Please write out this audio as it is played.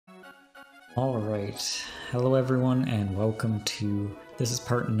Alright, hello everyone and welcome to, this is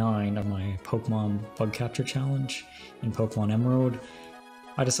part 9 of my Pokemon Bug Catcher Challenge in Pokemon Emerald.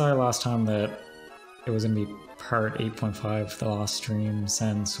 I decided last time that it was going to be part 8.5 the last stream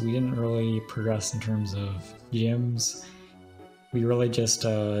since we didn't really progress in terms of gyms. We really just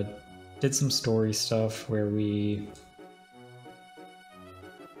did some story stuff where we...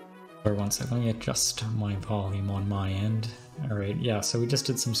 Sorry, one second, let me adjust my volume on my end. Alright, yeah, so we just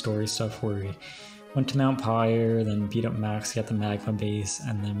did some story stuff where we went to Mount Pyre, then beat up Maxie at the Magma base,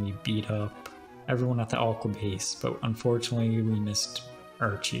 and then we beat up everyone at the Aqua base, but unfortunately we missed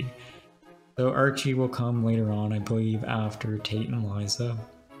Archie. So Archie will come later on, I believe, after Tate and Liza.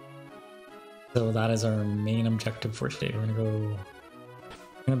 So that is our main objective for today. We're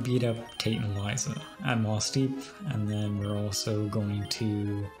gonna beat up Tate and Liza at Moss Deep, and then we're also going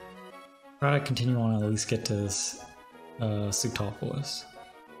to try to continue on, at least get to this Sutopolis.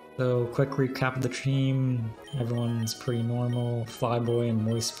 So quick recap of the team, everyone's pretty normal. Flyboy and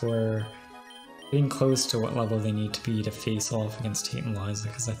Moistboy getting close to what level they need to be to face off against Tate and Liza,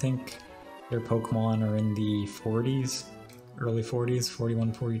 because I think their Pokemon are in the 40s, early 40s,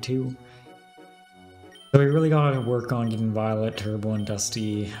 41, 42. So we really gotta work on getting Violet, Turbo, and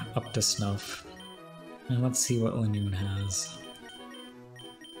Dusty up to snuff. And let's see what Lanoon has.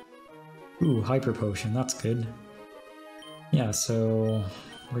 Ooh, Hyper Potion, that's good. Yeah, so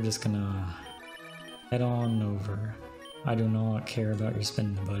we're just gonna head on over. I do not care about your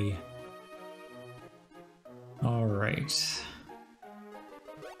spin, buddy. Alright.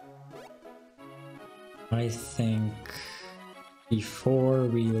 I think before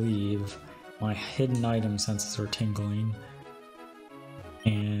we leave, my hidden item senses are tingling.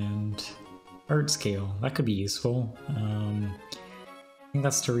 And Art Scale, that could be useful. I think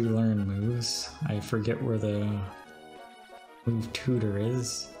that's to relearn moves. I forget where the move tutor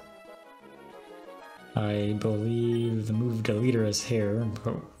is. I believe the move deleter is here,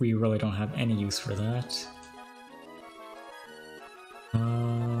 but we really don't have any use for that.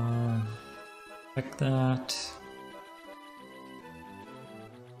 Check that.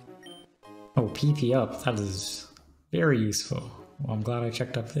 Oh, PP up, that is very useful. Well, I'm glad I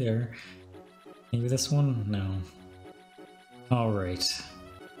checked up there. Maybe this one? No. Alright.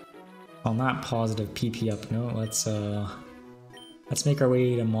 On that positive PP up note, let's make our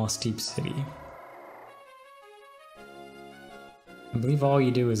way to Moss Deep City. I believe all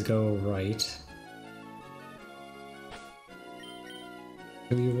you do is go right.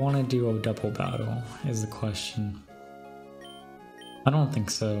 Do you want to do a double battle, is the question. I don't think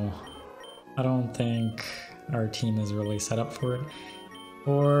so. I don't think our team is really set up for it.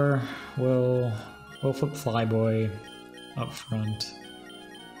 Or we'll put Flyboy up front.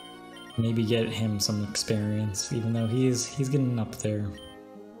 Maybe get him some experience, even though he's getting up there.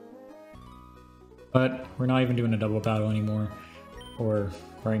 But we're not even doing a double battle anymore, or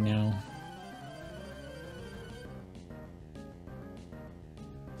right now.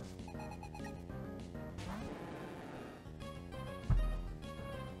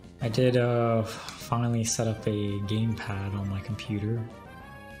 I did finally set up a gamepad on my computer,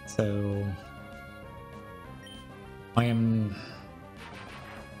 so I am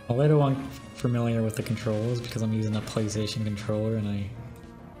a little unfamiliar with the controls because I'm using a PlayStation controller and I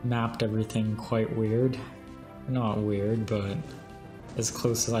mapped everything quite weird. Not weird, but as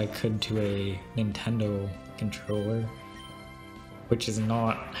close as I could to a Nintendo controller, which is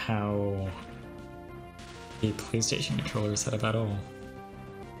not how a PlayStation controller is set up at all.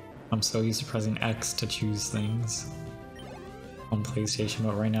 I'm so used to pressing X to choose things on PlayStation,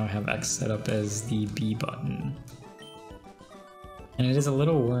 but right now I have X set up as the B button. And it is a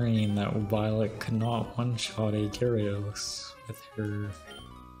little worrying that Violet could not one-shot a Gyarados with her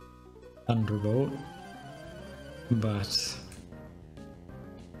Thunderbolt, but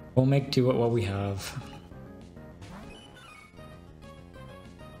we'll make do with what we have.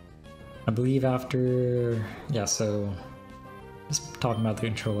 I believe after... yeah, so... just talking about the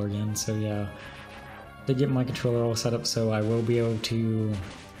controller again, so yeah. To get my controller all set up so I will be able to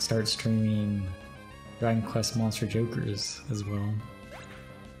start streaming Dragon Quest Monster Jokers as well.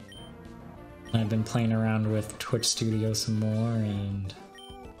 I've been playing around with Twitch Studio some more, and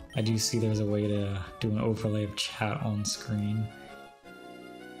I do see there's a way to do an overlay of chat on screen,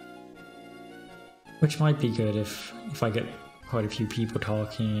 which might be good if I get quite a few people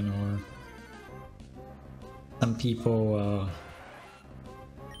talking, or some people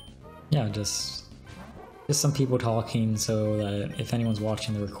yeah, just some people talking, so that if anyone's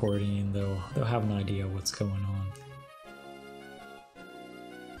watching the recording, they'll have an idea what's going on.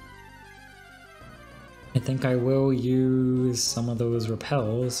 I think I will use some of those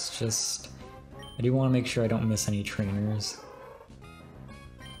repels just I do want to make sure I don't miss any trainers.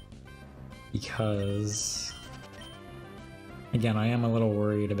 Because, again, I am a little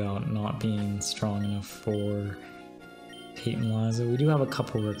worried about not being strong enough for Tate and Liza. We do have a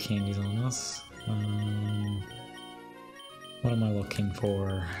couple rare candies on us. What am I looking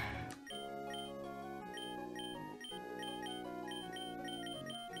for?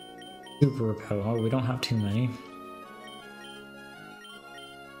 Super Repel. Oh, we don't have too many.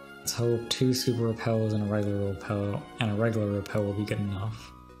 Let's hope 2 Super Repels and a regular Repel will be good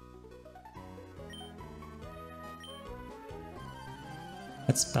enough.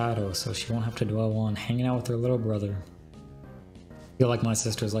 That's Battle, so she won't have to dwell on hanging out with her little brother. I feel like my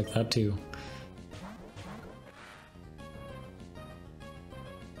sister's like that too.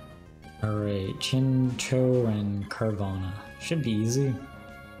 Alright, Chincho and Carvana. Should be easy.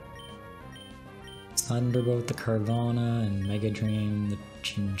 Thunderbolt the Carvana and Mega Drain the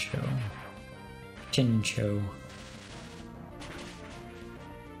Chincho.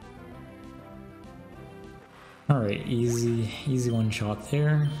 Alright, easy one shot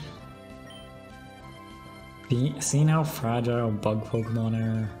there. Seeing how fragile bug Pokemon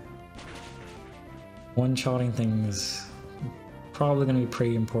are, one-shotting things probably going to be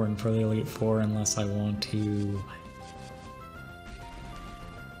pretty important for the Elite Four unless I want to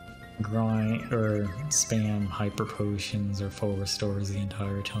grind or spam Hyper Potions or full restores the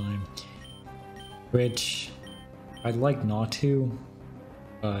entire time. Which I'd like not to,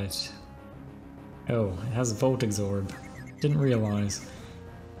 but oh, it has Volt Absorb. Didn't realize.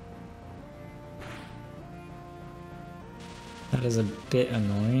 That is a bit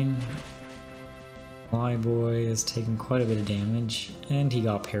annoying. Flyboy is taking quite a bit of damage, and he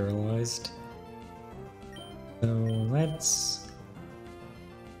got paralyzed. So let's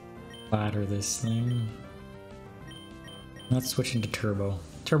ladder this thing. Let's switch into Turbo.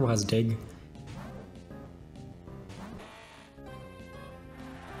 Turbo has Dig.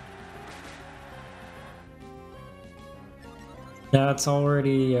 Yeah, it's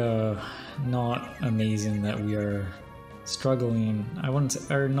already not amazing that we are struggling. I wouldn't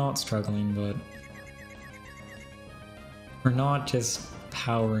say, or not struggling, but we're not just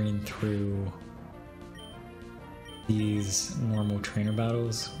powering through these normal trainer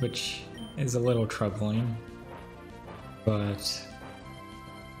battles, which is a little troubling, but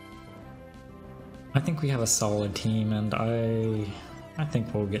I think we have a solid team, and I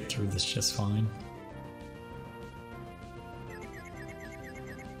think we'll get through this just fine.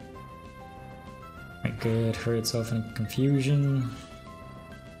 Alright, good. Hurt itself in confusion.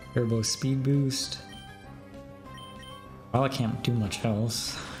 Turbo speed boost. Well, I can't do much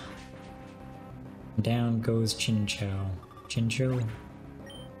else. Down goes Chincho. Chincho?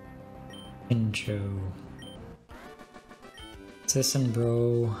 Sisson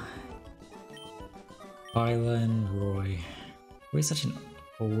Bro. Isla and Roy. Roy's such an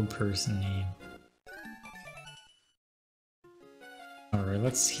old person name. Alright,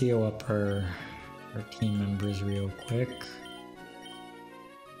 let's heal up our team members real quick.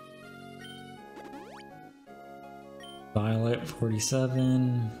 Violet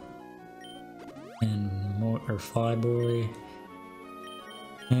 47 and Flyboy,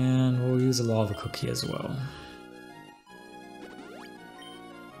 and we'll use a Lava Cookie as well.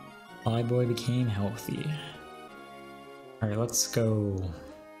 Flyboy became healthy. Alright, let's go.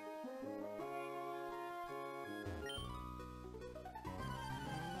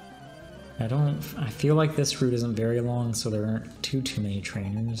 I feel like this route isn't very long, so there aren't too many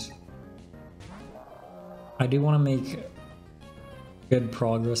trainers. I do want to make good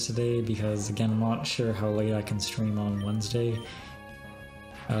progress today because, again, I'm not sure how late I can stream on Wednesday.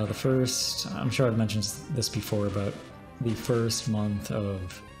 I'm sure I've mentioned this before, but the first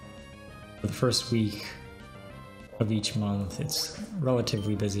week of each month, it's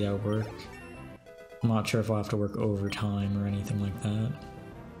relatively busy at work. I'm not sure if I'll have to work overtime or anything like that.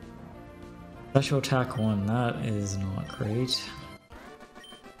 Special attack 1, that is not great.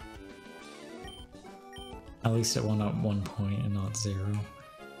 At least it went up 1 point and not 0.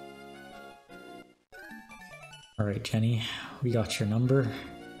 Alright, Jenny, we got your number.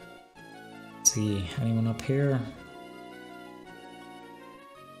 Let's see, anyone up here?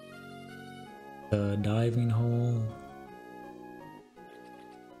 The diving hole.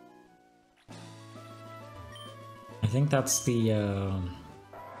 I think that's the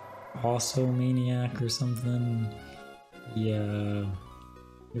Also Maniac or something. Yeah,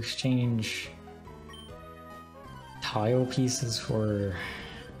 exchange tile pieces for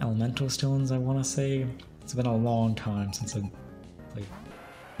elemental stones, I want to say. It's been a long time since I played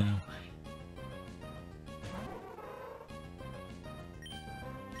now.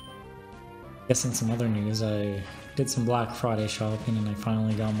 guess in some other news, I did some Black Friday shopping and I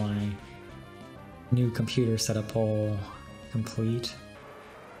finally got my new computer setup all complete.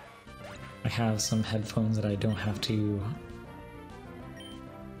 I have some headphones that I don't have to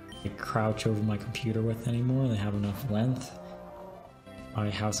like, crouch over my computer with anymore. They have enough length. I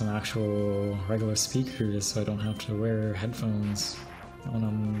have some actual regular speakers, so I don't have to wear headphones when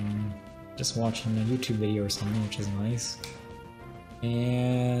I'm just watching a YouTube video or something, which is nice.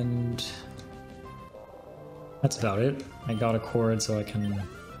 And that's about it. I got a cord so I can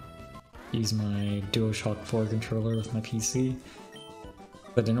use my DualShock 4 controller with my PC.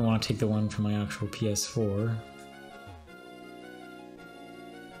 I didn't want to take the one from my actual PS4.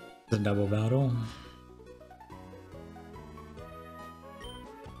 It's a double battle.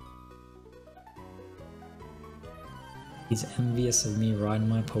 He's envious of me riding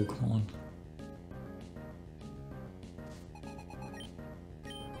my Pokémon.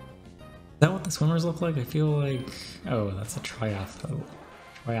 Is that what the swimmers look like? I feel like... Oh, that's a triathlete.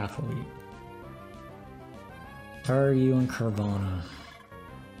 Staryu and Carvana.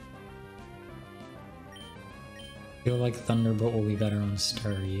 I feel like Thunderbolt will be better on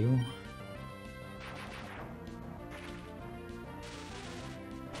Staryu.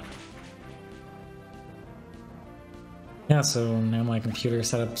 Yeah, so now my computer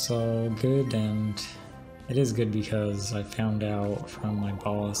setup's all good, and it is good because I found out from my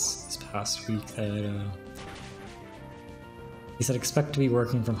boss this past week that he said expect to be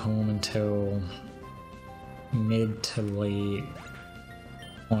working from home until mid to late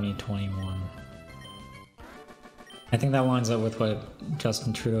 2021. I think that lines up with what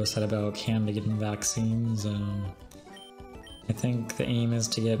Justin Trudeau said about Canada getting vaccines. I think the aim is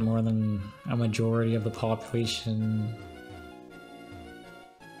to get more than a majority of the population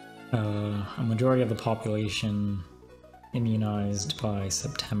immunized by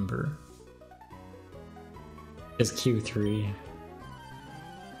September. Is Q3.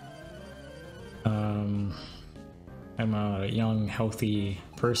 I'm a young, healthy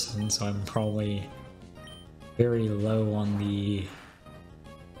person, so I'm probably very low on the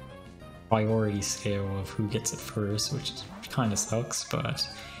priority scale of who gets it first, which kind of sucks, but I'm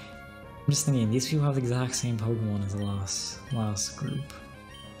just thinking, these people have the exact same Pokemon as the last group.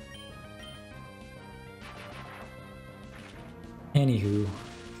 Anywho,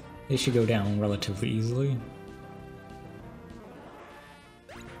 they should go down relatively easily.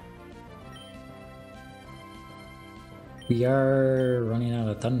 We are running out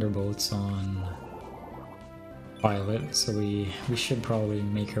of Thunderbolts on Violet, so we should probably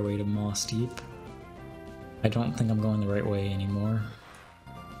make our way to Moss Deep. I don't think I'm going the right way anymore.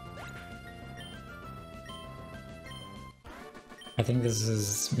 I think this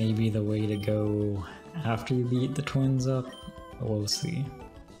is maybe the way to go after you beat the twins up, but we'll see.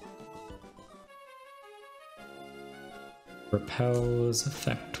 Repel's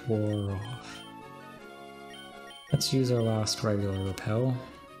effect wore off. Let's use our last regular repel.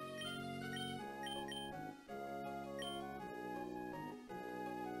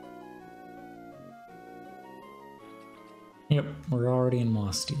 Yep, we're already in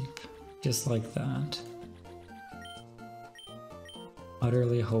Moss Deep, just like that.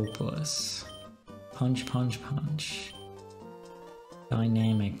 Utterly hopeless. Punch, punch, punch.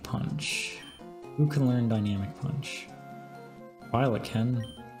 Dynamic punch. Who can learn dynamic punch? Violet can.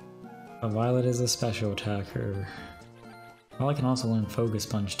 But Violet is a special attacker. Violet can also learn focus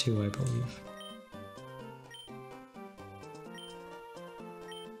punch too, I believe.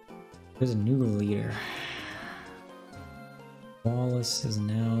 There's a new leader. Wallace is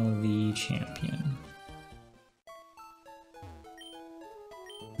now the champion.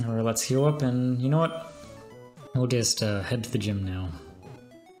 Alright, let's heal up, and you know what? We'll just head to the gym now.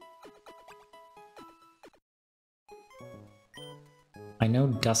 I know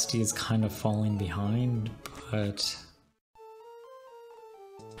Dusty is kind of falling behind, but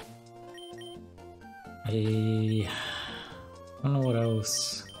I don't know what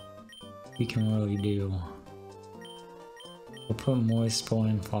else we can really do. We'll put Moist Boy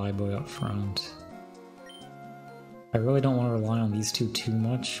and Flyboy up front. I really don't want to rely on these two too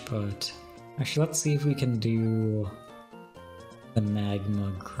much, but actually let's see if we can do the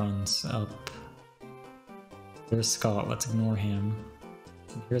Magma Grunts up. There's Scott, let's ignore him.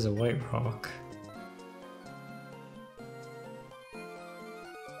 Here's a White Rock.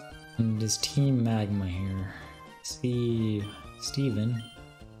 And is Team Magma here? See Steven.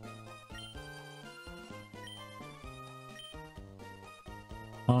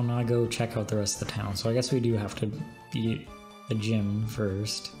 I'll now go check out the rest of the town. So I guess we do have to beat the gym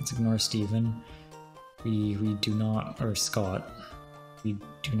first. Let's ignore Steven. We do not, or Scott. We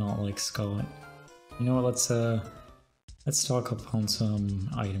do not like Scott. You know what, let's stock up on some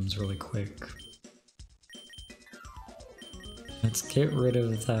items really quick. Let's get rid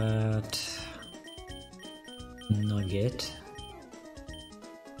of that nugget.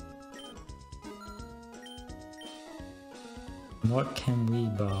 What can we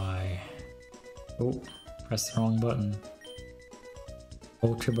buy? Oh, press the wrong button.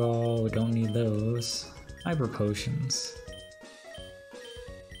 Ultra Ball, we don't need those. Hyper Potions.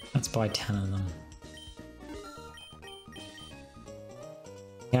 Let's buy 10 of them.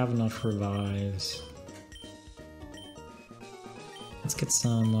 We have enough revives. Let's get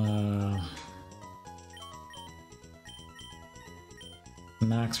some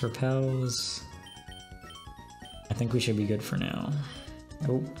max repels. I think we should be good for now.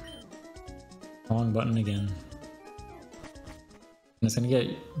 Oh, wrong button again. And it's gonna get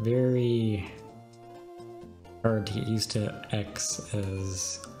very hard to get used to X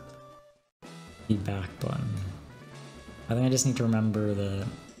as the back button. I think I just need to remember the...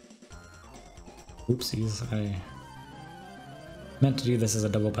 Oopsies, I meant to do this as a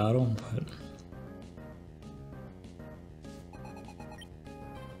double battle, but...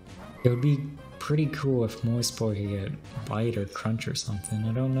 It would be pretty cool if Moist Boy could get Bite or Crunch or something.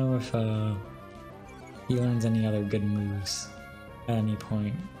 I don't know if he learns any other good moves at any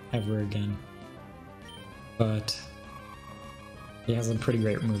point ever again. But he has some pretty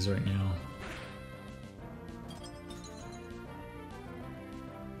great moves right now.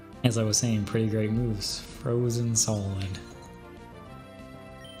 As I was saying, pretty great moves. Frozen Solid.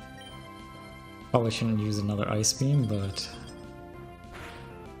 Probably shouldn't use another Ice Beam, but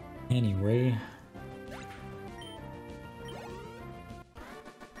anyway.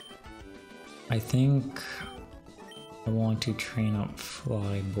 I think I want to train up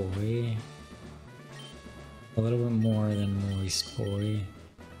Flyboy a little bit more than Moist Boy.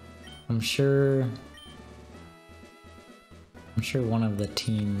 I'm sure one of the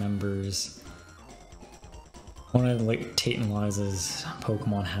team members, one of Tate and Liza's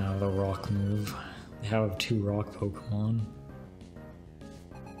Pokemon have the rock move. They have 2 rock Pokemon.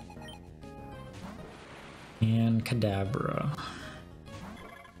 And Kadabra.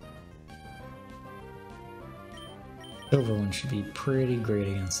 Silver one should be pretty great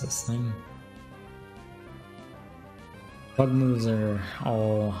against this thing. Bug moves are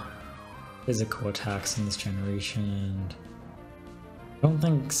all physical attacks in this generation, and I don't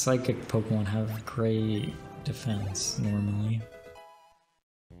think psychic Pokemon have great defense normally.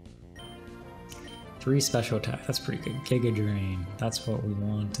 3 special attack, that's pretty good. Giga Drain, that's what we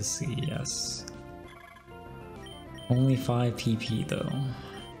want to see, yes. Only 5 PP though.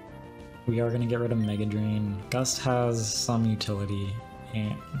 We are gonna get rid of Mega Drain. Gust has some utility,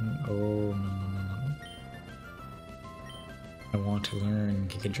 and oh no. I want to learn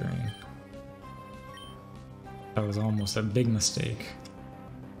Giga Drain. That was almost a big mistake.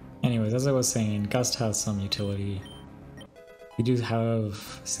 Anyways, as I was saying, Gust has some utility. We do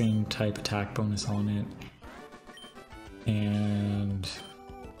have same type attack bonus on it, and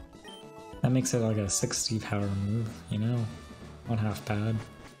that makes it like a 60 power move, you know? Not half bad.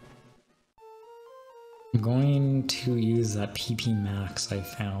 I'm going to use that PP max I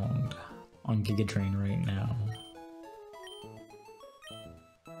found on Giga Drain right now.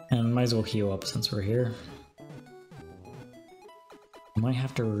 And might as well heal up since we're here. I might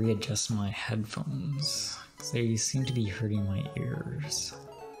have to readjust my headphones, because they seem to be hurting my ears.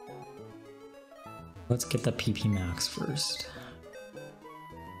 Let's get the PP max first.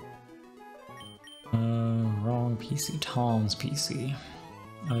 Wrong PC. Tom's PC.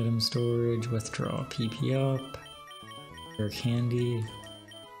 Item storage, withdraw, PP up. Rare candy.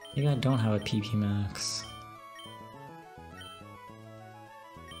 Maybe I don't have a PP max.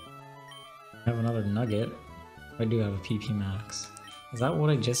 I have another nugget. I do have a PP max. Is that what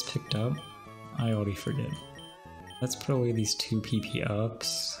I just picked up? I already forget. Let's put away these 2 PP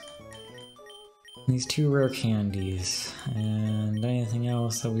ups. These 2 rare candies. And anything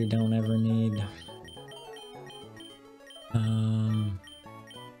else that we don't ever need.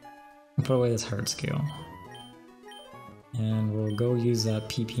 Put away this heart scale. And we'll go use that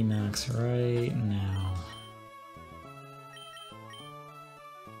PP max right now.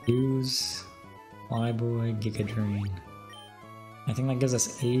 Use Flyboy Giga Drain. I think that gives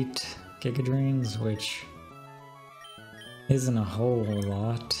us 8 Giga Drains, which isn't a whole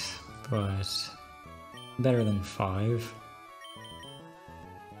lot, but better than 5.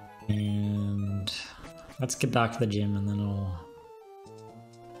 And let's get back to the gym and then I'll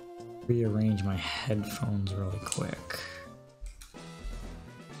rearrange my headphones really quick.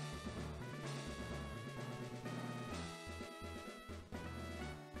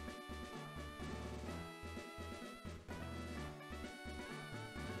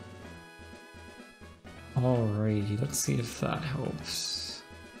 Alrighty, let's see if that helps.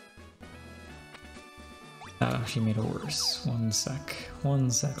 That actually made it worse. One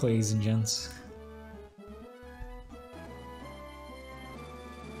sec, ladies and gents.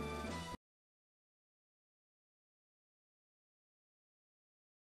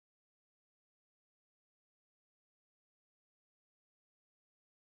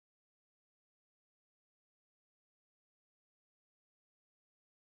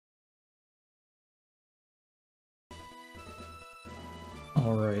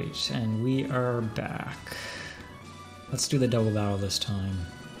 Alright, and we are back. Let's do the double battle this time.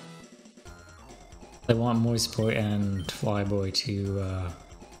 I want Moist Boy and Flyboy to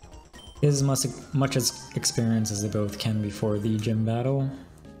get as much as experience as they both can before the gym battle.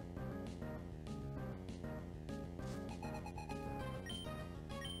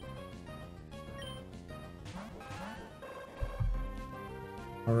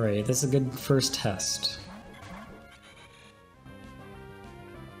 Alright, this is a good first test.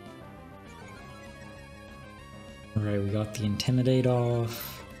 Alright, we got the Intimidate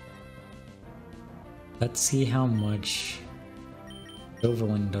off. Let's see how much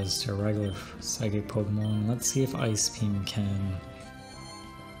Silverwind does to a regular Psychic Pokemon. Let's see if Ice Beam can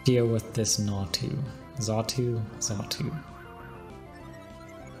deal with this Xatu. Xatu.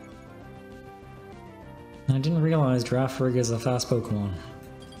 I didn't realize Giraffe is a fast Pokemon.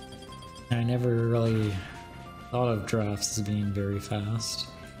 I never really thought of Giraffes as being very fast.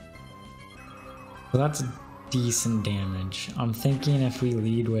 So that's decent damage. I'm thinking if we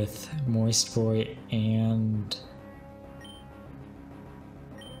lead with Moist Boy and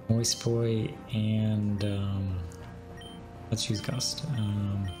let's use Gust.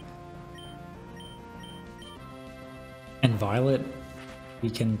 And Violet, we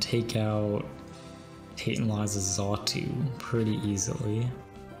can take out Tate and Liza's Xatu pretty easily.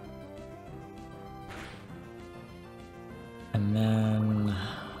 And then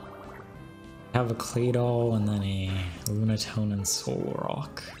have a Claydol and then a Lunatone and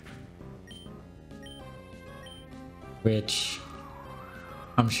Solrock. Which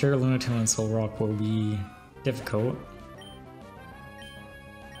I'm sure Lunatone and Solrock will be difficult.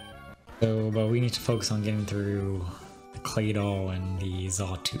 So, but we need to focus on getting through the Claydol and the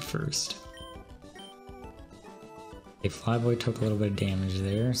Xatu first. Okay, Flyboy took a little bit of damage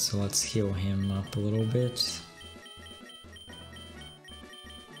there, so let's heal him up a little bit.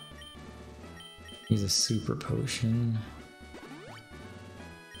 Use a super potion.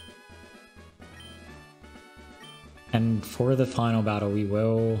 And for the final battle, we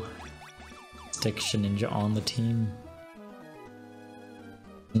will stick Shedinja on the team.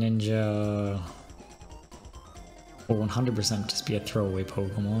 Ninja will 100% just be a throwaway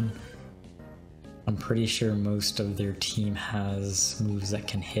Pokemon. I'm pretty sure most of their team has moves that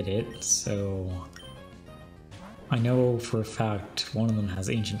can hit it, so I know for a fact one of them has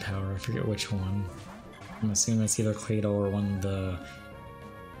Ancient Power, I forget which one. I'm assuming it's either Claydol or one of the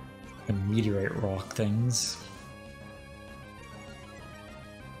meteorite rock things.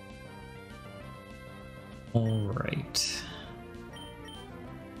 Alright.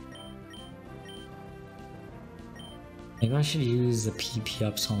 Maybe I should use the PP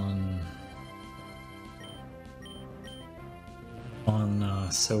ups on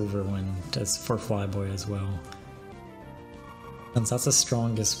Silverwind as for Flyboy as well. Since that's the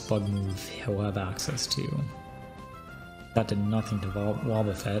strongest bug move he'll have access to. That did nothing to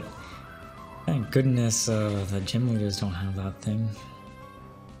Wobbuffet. Thank goodness the gym leaders don't have that thing.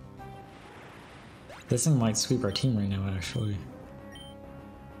 This thing might sweep our team right now, actually.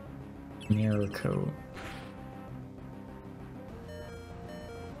 Mirror Coat.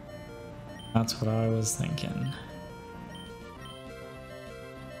 That's what I was thinking.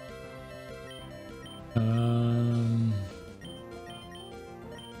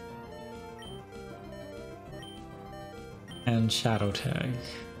 And Shadow Tag.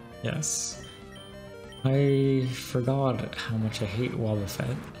 Yes. I forgot how much I hate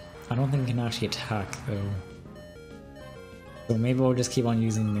Wobbuffet. I don't think it can actually attack though. So maybe we'll just keep on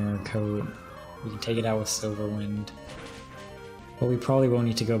using Mirror Coat. We can take it out with Silverwind. But we probably won't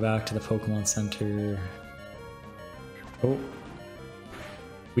need to go back to the Pokemon Center. Oh.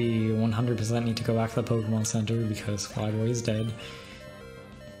 We 100% need to go back to the Pokemon Center because Flyboy is dead.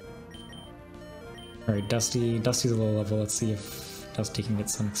 Alright, Dusty's a low level. Let's see if Dusty can get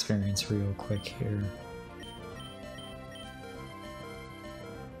some experience real quick here.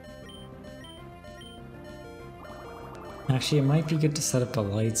 Actually, it might be good to set up a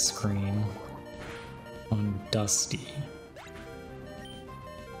light screen on Dusty.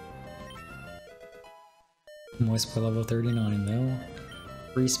 Moist Boy level 39 though.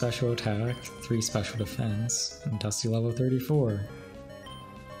 3 special attack, 3 special defense, and Dusty level 34.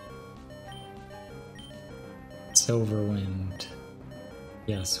 Silverwind.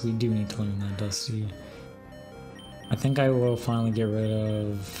 Yes, we do need to learn that Dusty. I think I will finally get rid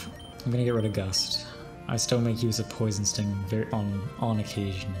of... I'm gonna get rid of Gust. I still make use of Poison Sting on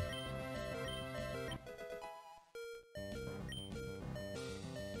occasion.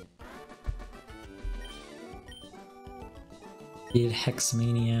 Did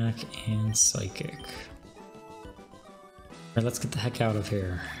Hexmaniac and Psychic. Alright, let's get the heck out of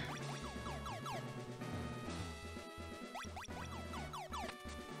here.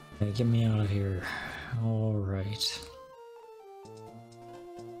 Okay, get me out of here. Alright.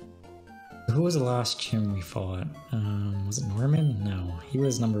 Who was the last gym we fought? Was it Norman? No, he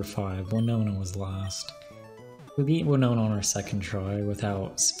was number 5. Winona was last. We beat Winona on our second try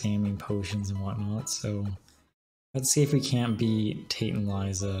without spamming potions and whatnot, so let's see if we can't beat Tate and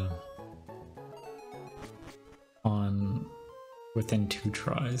Liza within 2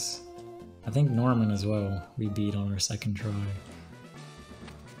 tries. I think Norman as well we beat on our second try.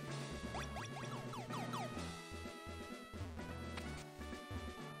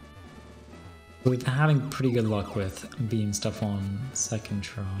 We've been having pretty good luck with beating stuff on second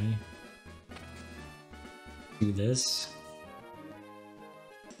try. Do this.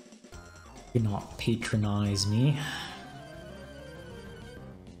 Do not patronize me.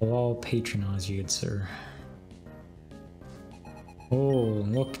 I'll patronize you, good sir. Oh,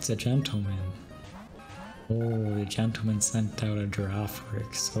 look, it's a gentleman. Oh, the gentleman sent out a Giraffe.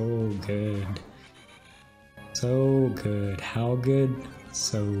 So good. So good. How good?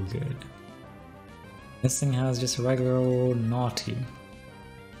 So good. This thing has just a regular old naughty.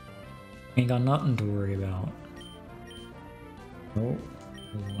 Ain't got nothing to worry about. Oh,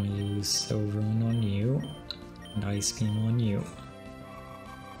 we want to use Silverwind on you, and Ice Beam on you.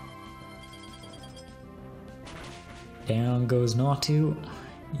 Down goes Naughty.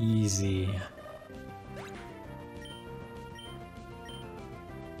 Easy.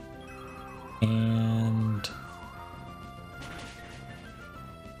 And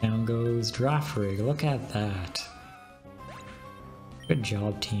down goes Giraffe. Look at that. Good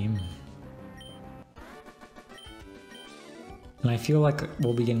job, team. And I feel like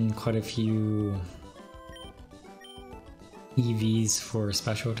we'll be getting quite a few EVs for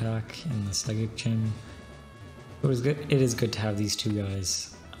special attack in the Psychic Gym. It is good to have these 2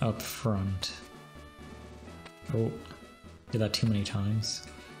 guys up front. Oh, did that too many times.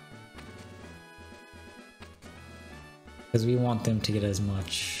 Because we want them to get as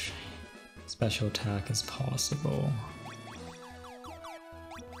much special attack as possible.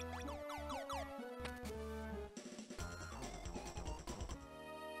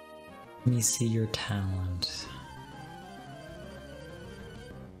 Let me see your talent.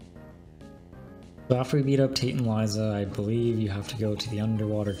 So after we beat up Tate and Liza, I believe you have to go to the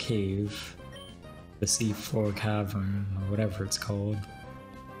underwater cave, the seafloor cavern, or whatever it's called.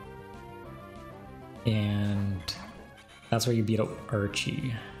 And that's where you beat up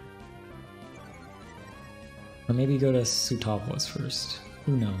Archie. Or maybe go to Sootopolis first.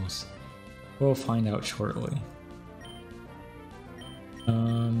 Who knows? We'll find out shortly.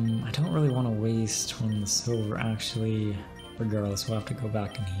 I don't really want to waste when the silver actually... Regardless, we'll have to go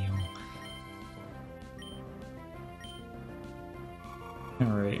back and heal.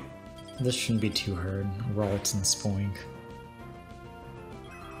 Alright, this shouldn't be too hard. Ralts and Spoink.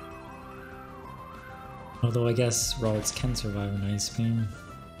 Although I guess Ralts can survive an Ice Beam.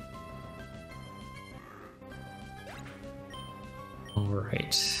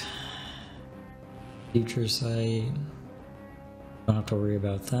 Alright. Future Sight. Don't have to worry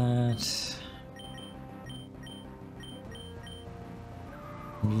about that.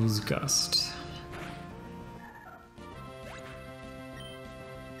 Use Gust.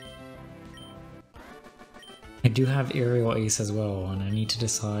 I do have Aerial Ace as well, and I need to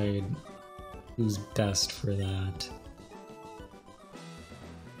decide who's best for that.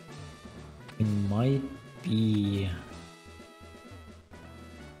 It might be...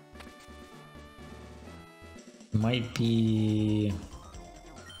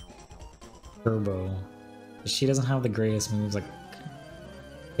 Turbo. She doesn't have the greatest moves, like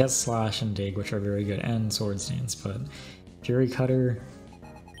she has Slash and Dig, which are very good, and Swords Dance, but Fury Cutter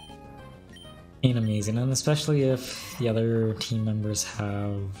ain't amazing, and especially if the other team members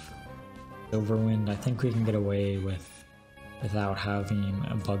have Silverwind, I think we can get away without having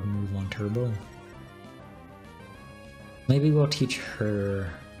a bug move on Turbo. Maybe we'll teach her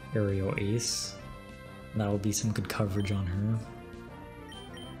Aerial Ace. That will be some good coverage on her.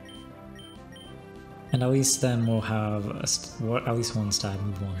 And at least then we'll have at least one stab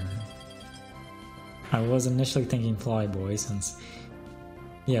move on her. I was initially thinking Flyboy since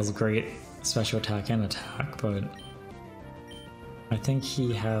he has great special attack and attack, but I think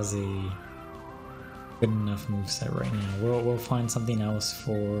he has a good enough moveset right now. We'll find something else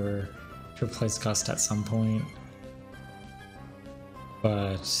to replace Gust at some point,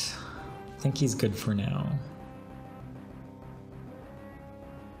 but I think he's good for now.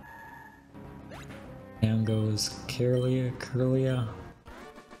 Down goes Kirlia,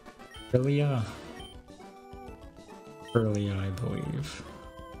 I believe.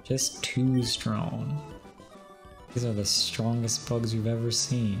 Just too strong. These are the strongest bugs we've ever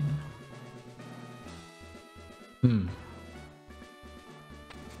seen.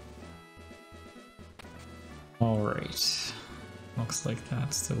 Alright. Looks like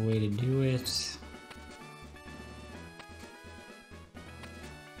that's the way to do it.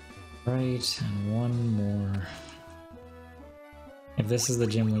 Right, and one more. If this is the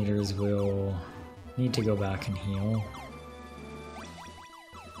gym leaders, we'll need to go back and heal.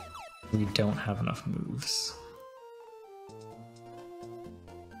 We don't have enough moves.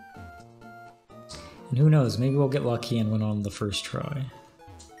 And who knows, maybe we'll get lucky and win on the first try.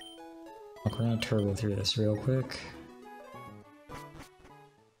 Look, we're gonna turbo through this real quick.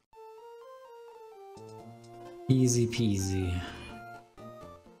 Easy peasy.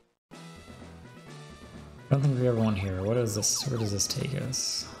 I don't think we ever won here. What is this? Where does this take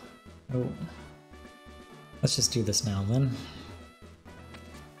us? Oh. Let's just do this now then.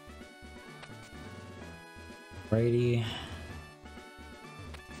 Righty.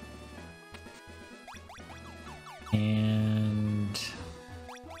 And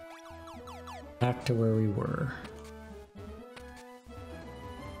back to where we were.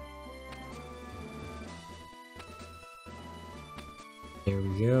 There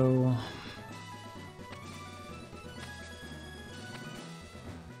we go.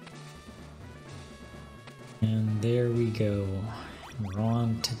 And there we go. We're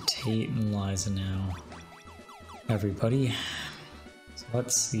on to Tate and Liza now. Everybody. So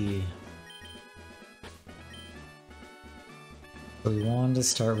let's see. So we wanted to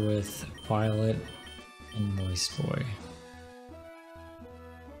start with Violet and Moist Boy.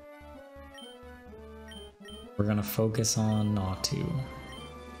 We're gonna focus on Natu.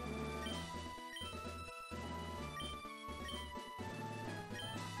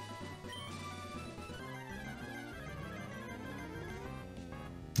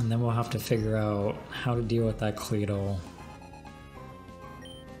 And then we'll have to figure out how to deal with that Claydol.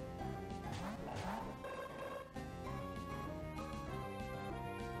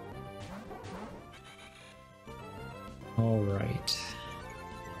 Alright.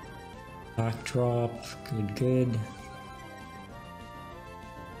 Backdrop, good.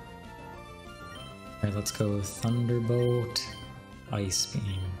 Alright, let's go Thunderbolt, Ice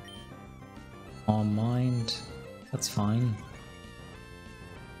Beam. On Mind, that's fine.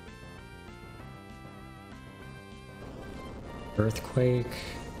 Earthquake.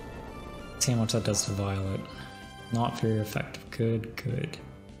 See how much that does to Violet. Not very effective. Good.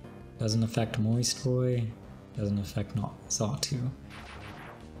 Doesn't affect Moist Boy. Doesn't affect Xatu.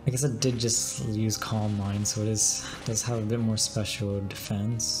 I guess it did just use Calm Mind, so it does have a bit more special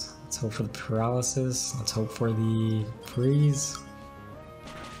defense. Let's hope for the Paralysis. Let's hope for the Freeze.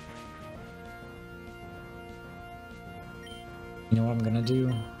 You know what I'm gonna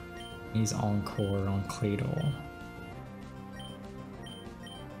do? He's Encore on Claydol.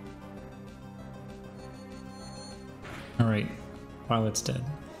 Alright, Violet's dead.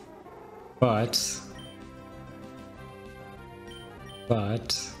 But I'm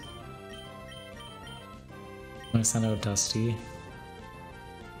gonna send out Dusty.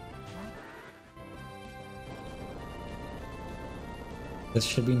 This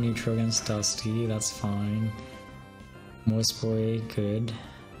should be neutral against Dusty, that's fine. Moist Boy, good.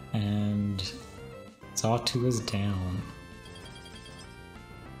 And Xatu is down.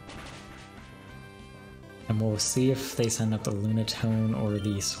 And we'll see if they send up the Lunatone or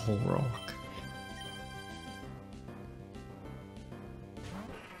the Soul Rock.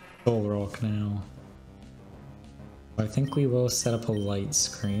 Soul Rock now. I think we will set up a light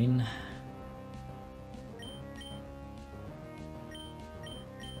screen.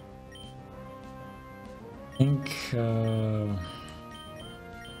 I think I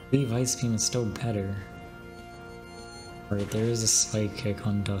believe Ice Beam is still better. Alright, there is a Psychic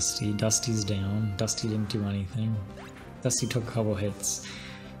on Dusty. Dusty's down. Dusty didn't do anything. Dusty took a couple hits.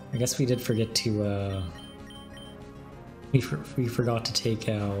 I guess we did forget to, we forgot to take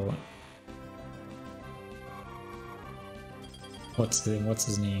out... What's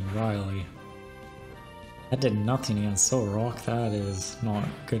his name? Riley. That did nothing against Soul Rock. That is not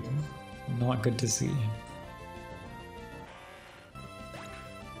good. Not good to see.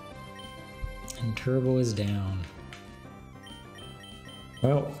 And Turbo is down.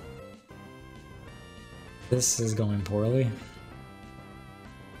 Well, this is going poorly.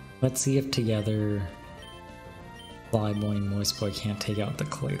 Let's see if together Flyboy and Moist Boy can't take out the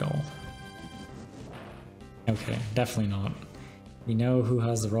Claydol. Okay, definitely not. We know who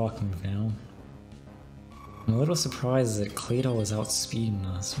has the rock move now. I'm a little surprised that Claydol is outspeeding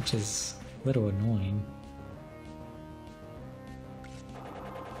us, which is a little annoying.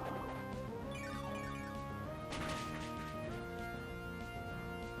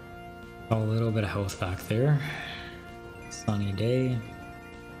 Got a little bit of health back there. Sunny day.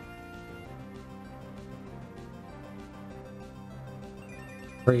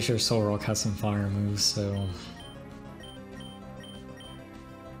 Pretty sure Solrock has some fire moves, so...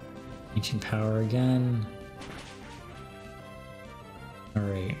 Ancient Power again.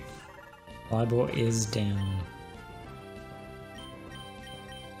 Alright. Flyboy is down.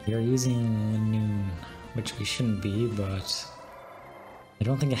 We are using Linoon, which we shouldn't be, but... I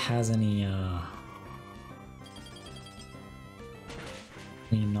don't think it has any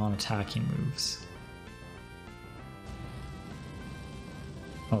non-attacking moves.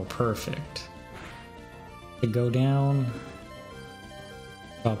 Oh, perfect. To go down.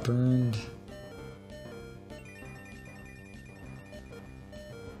 Got burned.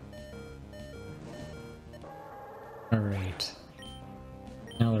 Alright.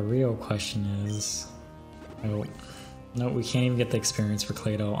 Now the real question is... Oh, no, we can't even get the experience for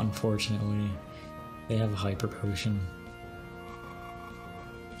Claydol, unfortunately. They have a Hyper Potion.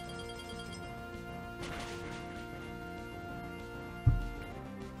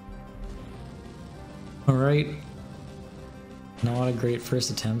 Alright. Not a great first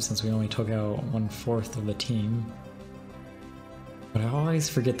attempt since we only took out 1/4 of the team. But I always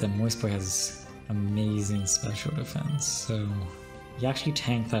forget that Moist Boy has amazing special defense, so he actually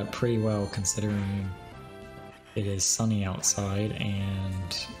tanked that pretty well considering it is sunny outside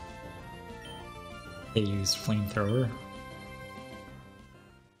and they used Flamethrower.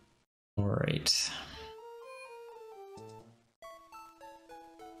 Alright.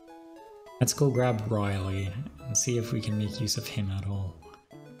 Let's go grab Riley and see if we can make use of him at all.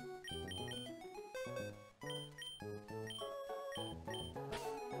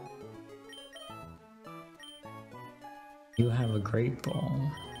 You have a great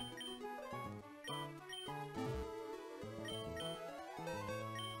ball.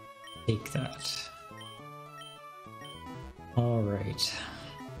 Take that. Alright.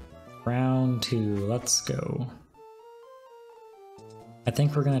 Round 2, let's go. I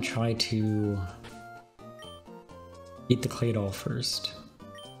think we're gonna try to beat the Claydol first.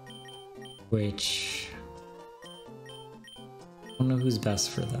 Which... I don't know who's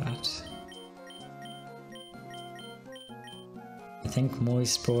best for that. I think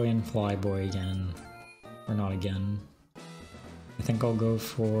Moist Boy and Flyboy again. Or not again. I think I'll go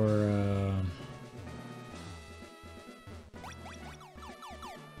for...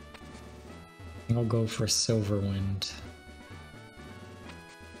 I think I'll go for Silverwind.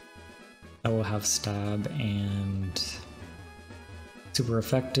 That will have stab and super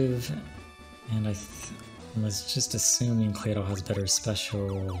effective, and I was just assuming Claydol has better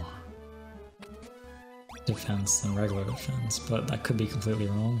special defense than regular defense, but that could be completely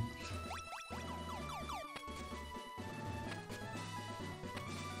wrong.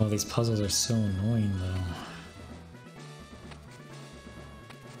 Oh, these puzzles are so annoying though.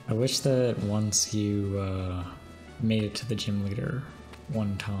 I wish that once you made it to the gym leader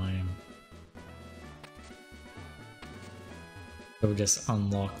one time, it would just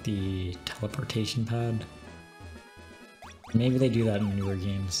unlock the teleportation pad. Maybe they do that in newer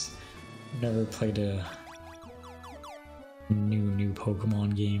games. I've never played a new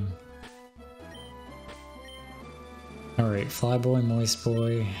Pokemon game. Alright, Flyboy, Moist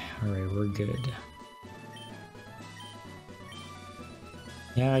Boy. Alright, we're good.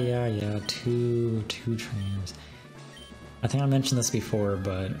 Yeah, two trainers. I think I mentioned this before,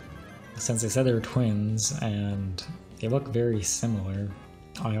 but since they said they were twins and they look very similar,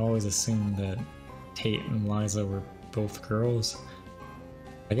 I always assumed that Tate and Liza were both girls.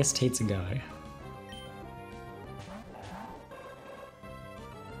 I guess Tate's a guy.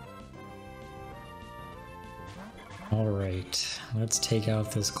 Alright, let's take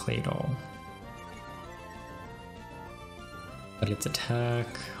out this Claydol. But its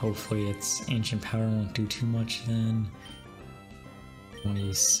attack, hopefully its Ancient Power won't do too much then. I want to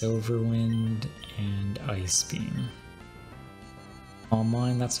use Silverwind and Ice Beam. All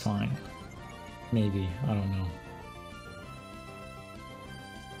mine, that's fine. Maybe, I don't know.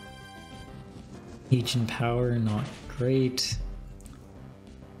 Legion power, not great.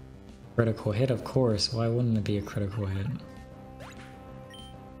 Critical hit, of course. Why wouldn't it be a critical hit?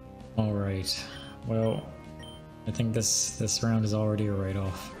 Alright. Well, I think this round is already a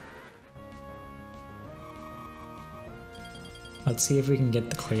write-off. Let's see if we can get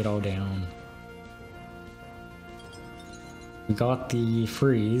the Claydol down. We got the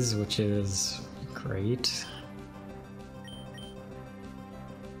freeze, which is great.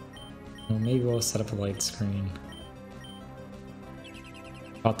 Well, maybe we'll set up a light screen.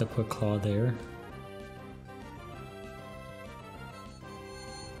 Got the quick claw there.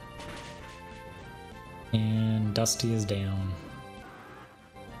 And Dusty is down.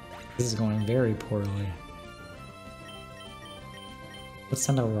 This is going very poorly. Let's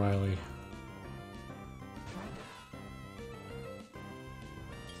send out Riley.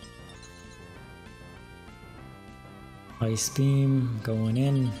 Ice Beam going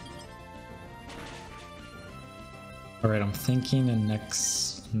in. Alright, I'm thinking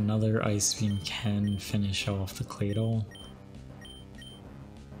another Ice Beam can finish off the Claydol.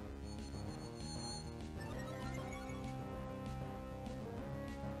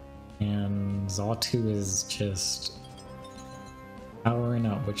 And Xatu is just powering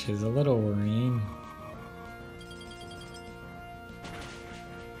up, which is a little worrying.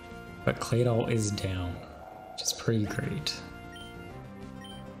 But Claydol is down, which is pretty great.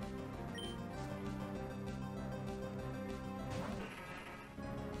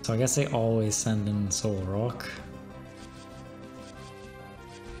 So I guess they always send in Soul Rock,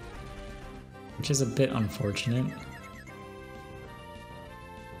 which is a bit unfortunate.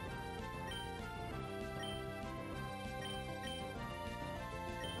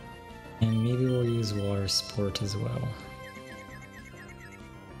 And maybe we'll use Water Sport as well.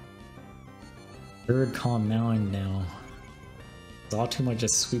 Third Calm Mountain now. Xatu might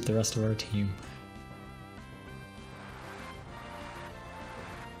just sweep the rest of our team.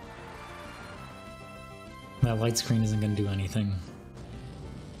 That light screen isn't going to do anything.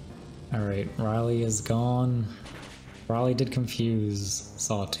 Alright, Riley is gone. Riley did confuse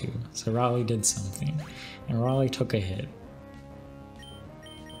Xatu, so Riley did something. And Riley took a hit.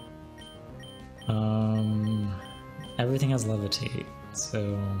 Everything has Levitate,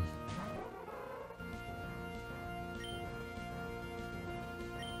 so...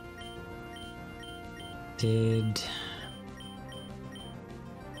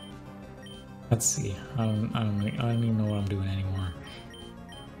 Let's see. I don't even know what I'm doing anymore.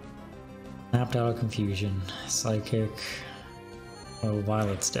 Snapped out of confusion. Psychic. Oh,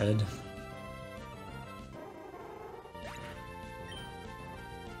 Violet's dead.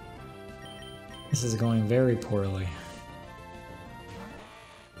 This is going very poorly.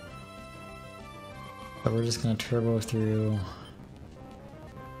 But we're just gonna turbo through.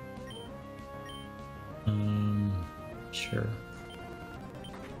 Sure.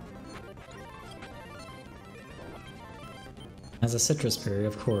 As a citrus berry,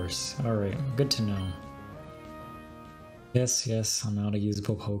 of course. Alright, good to know. Yes, I'm out of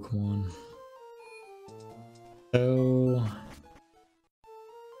usable Pokemon. So...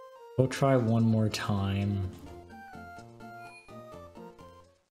 we'll try one more time.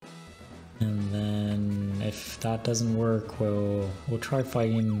 And then, if that doesn't work, we'll try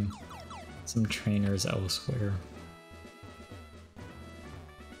fighting some trainers elsewhere.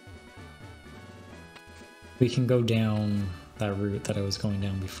 We can go down that route that I was going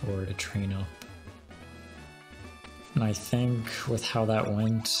down before to train up. And I think with how that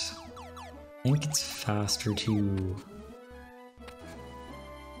went, I think it's faster to...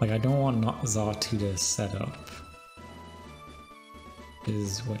 like, I don't want Xatu to set up,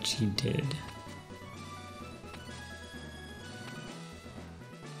 is what she did.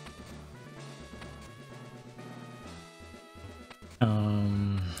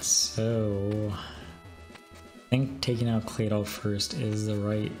 So... I think taking out Claydol first is the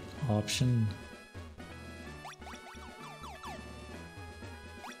right option.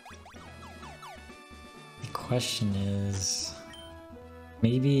 The question is...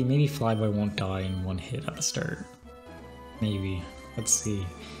 maybe Flyboy won't die in one hit at the start. Maybe. Let's see.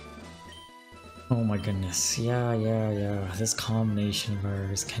 Oh my goodness. Yeah. This combination of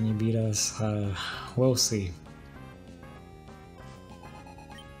ours. Can you beat us? We'll see.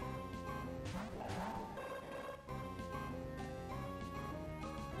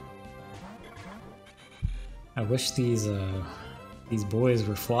 I wish these boys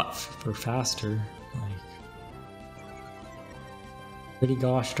were faster. Like, pretty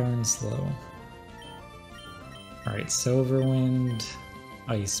gosh darn slow. Alright, Silverwind,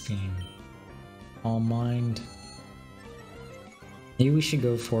 Ice Beam. Calm Mind. Maybe we should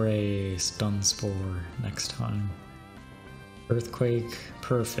go for a Stun Spore next time. Earthquake,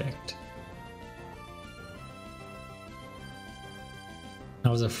 perfect. That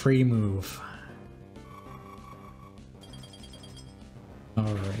was a free move.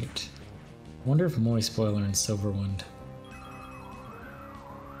 Alright. I wonder if Moist Boiler and Silverwind.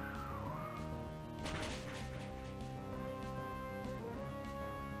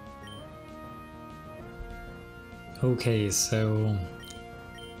 Okay, so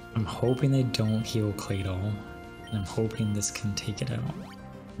I'm hoping they don't heal Claydol, and I'm hoping this can take it out.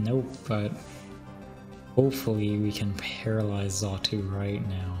 Nope, but hopefully we can paralyze Xatu right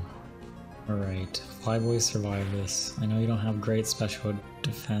now. Alright, Flyboy survive this. I know you don't have great special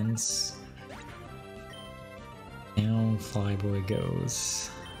defense. Down Flyboy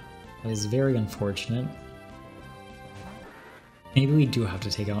goes. That is very unfortunate. Maybe we do have to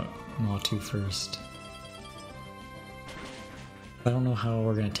take out Xatu first. I don't know how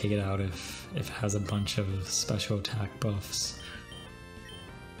we're gonna take it out if it has a bunch of special attack buffs.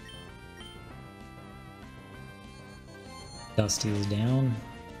 Dusty is down.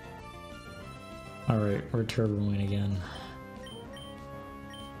 Alright, we're turboing again.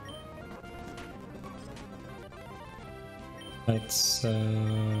 Let's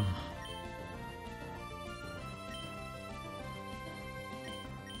I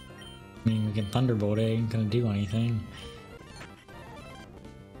mean, we can Thunderbolt it, ain't gonna do anything.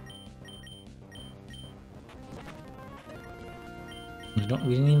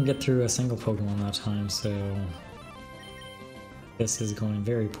 We didn't even get through a single Pokemon that time, so this is going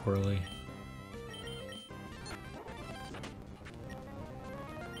very poorly.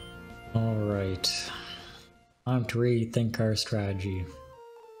 Alright, time to rethink our strategy.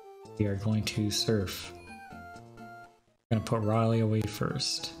 We are going to Surf. We're gonna put Riley away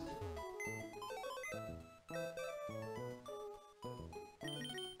first.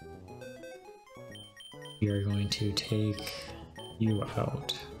 We are going to take you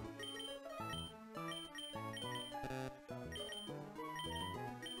out.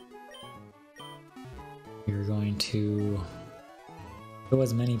 We're going to kill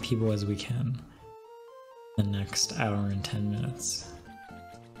as many people as we can the next hour and 10 minutes.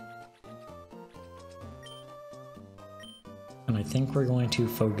 And I think we're going to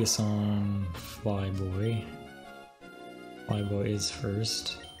focus on Flyboy. Flyboy is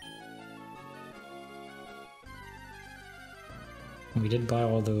first. We did buy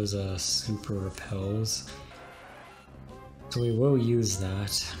all those super repels, so we will use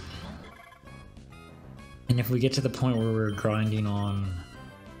that. And if we get to the point where we're grinding on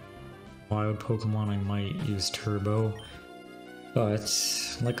wild Pokemon, I might use Turbo.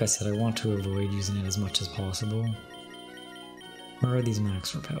 But, like I said, I want to avoid using it as much as possible. Where are these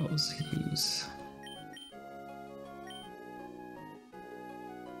max repels? Use.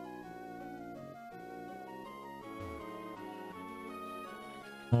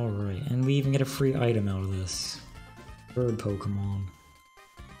 Alright, and we even get a free item out of this. Bird Pokemon.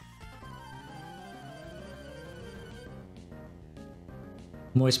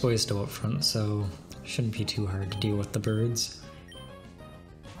 Moist Boy is still up front, so shouldn't be too hard to deal with the birds.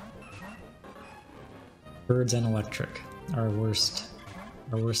 Birds and Electric, our worst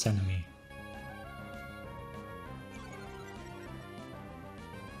enemy.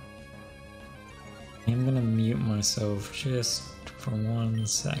 I'm gonna mute myself just for 1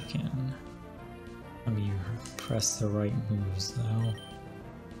 second. Let me press the right moves though.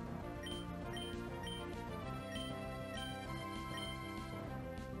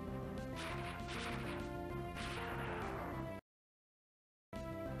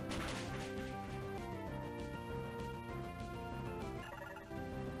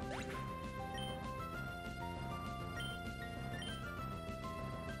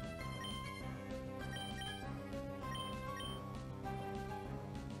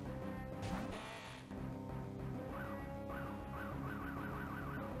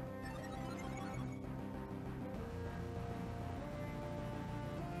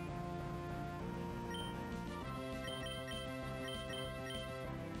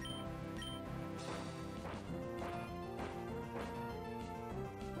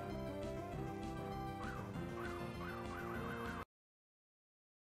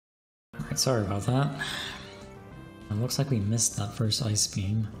 Sorry about that. It looks like we missed that first Ice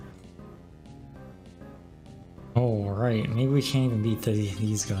Beam. Oh, right. Maybe we can't even beat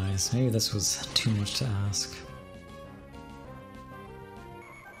these guys. Maybe this was too much to ask.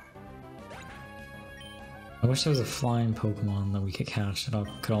 I wish there was a flying Pokemon that we could catch that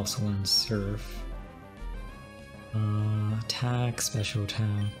could also learn Surf. Attack, special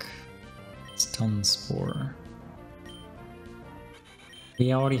attack. Stun Spore.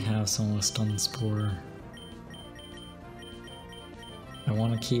 We already have someone with Stun Spore. I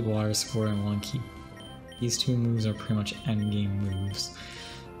want to keep Water Spore, I want to keep... These two moves are pretty much endgame moves.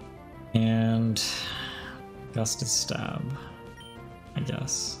 And... Gusted Stab, I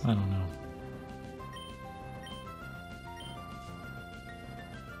guess. I don't know.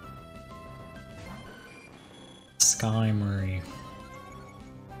 Sky Murray.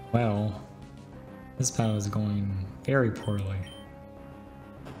 Well, this battle is going very poorly.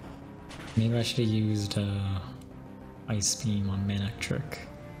 Maybe I should have used Ice Beam on Manectric.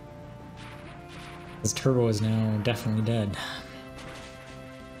 This Turbo is now definitely dead.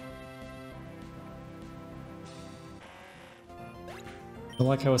 But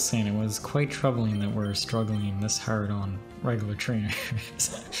like I was saying, it was quite troubling that we're struggling this hard on regular trainers.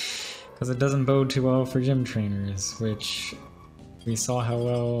 Because it doesn't bode too well for gym trainers, which we saw how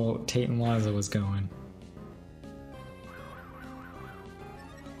well Tate and Liza was going.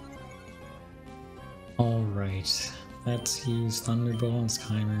 Alright, let's use Thunderbolt on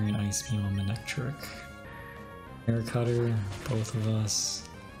Skymer and Ice Beam on Manectric. Air Cutter, both of us.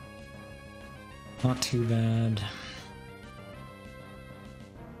 Not too bad.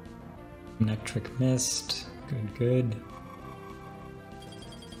 Manectric missed. Good, good.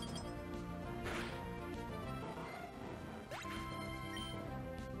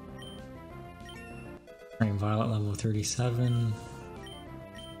 Alright, Violet level 37.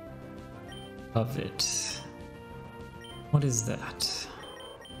 Love it. What is that?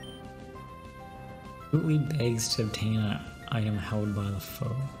 Absolutely begs to obtain an item held by the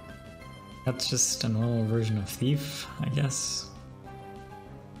foe. That's just a normal version of Thief, I guess.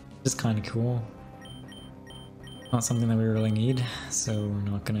 Just kind of cool. Not something that we really need, so we're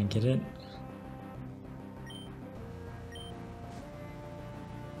not gonna get it.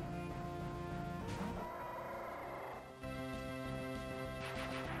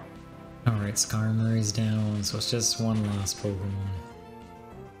 Alright, Skarmory's down, so it's just one last Pokemon.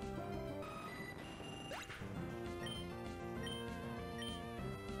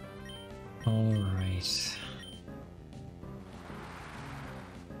 Alright.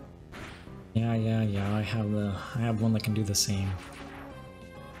 Yeah, I have one that can do the same.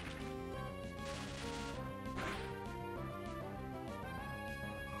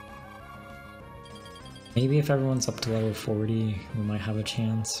 Maybe if everyone's up to level 40, we might have a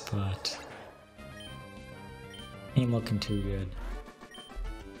chance, but ain't looking too good.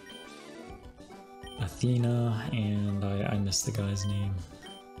 Athena, and I missed the guy's name.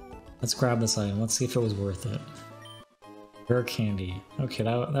 Let's grab this item, let's see if it was worth it. Rare Candy. Okay,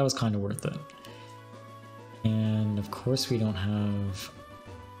 that was kind of worth it. And of course we don't have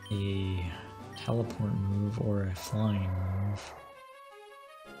a teleport move or a flying move.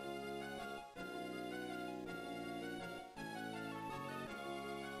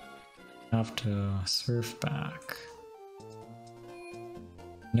 Have to surf back.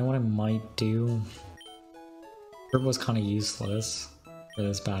 You know what I might do? Turbo's kind of useless for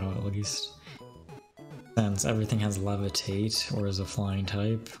this battle at least, since everything has Levitate or is a flying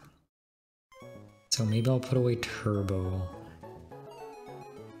type. So maybe I'll put away Turbo.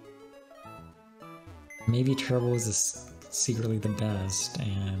 Maybe Turbo is secretly the best,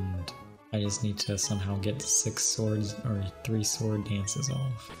 and I just need to somehow get 6 swords or 3 sword dances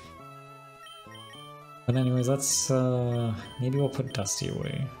off. But anyways, let's maybe we'll put Dusty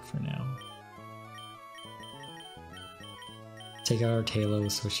away for now. Take out our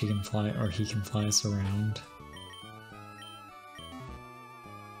Talos so she can fly, or he can fly us around.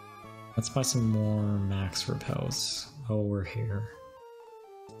 Let's buy some more max repels while we're here.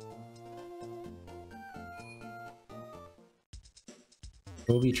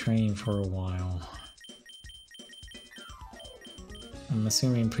 We'll be training for a while. I'm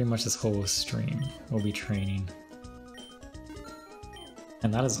assuming pretty much this whole stream we'll be training.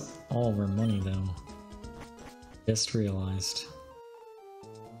 And that is all of our money though. Just realized.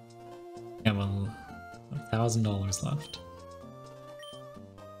 We have $1,000 left.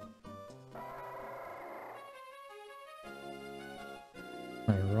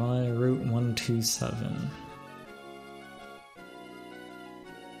 Alright, Route 127.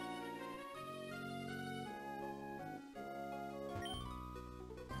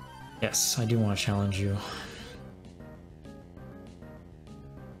 Yes, I do want to challenge you.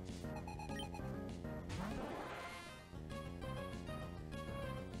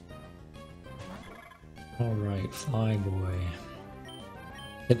 Alright, Flyboy.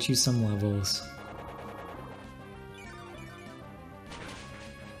 Get you some levels.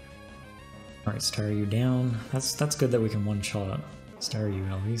 Alright, Staryu down. That's good that we can one-shot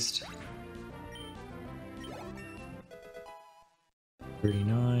Staryu at least.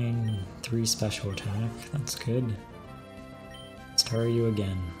 39, 3 special attack, that's good. Let's try you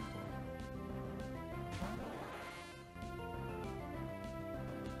again.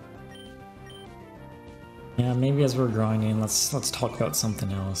 Yeah, maybe as we're grinding, let's talk about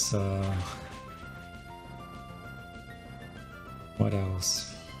something else. What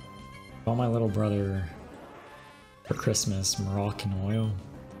else? Got my little brother for Christmas Moroccan oil.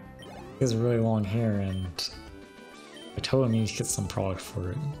 He has really long hair, and I told him he should get some product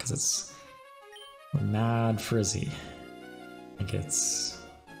for it because it's mad frizzy. Like it's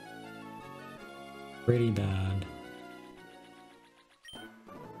pretty bad.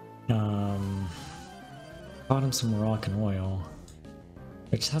 Bought him some Moroccan oil,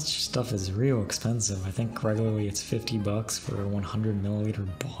 which that stuff is real expensive. I think regularly it's 50 bucks for a 100 milliliter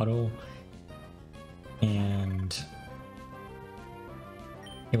bottle, and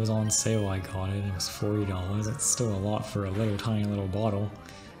it was on sale. I got it. It was $40. It's still a lot for a little tiny little bottle,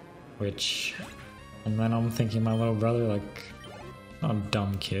 which, and then I'm thinking my little brother, like, not a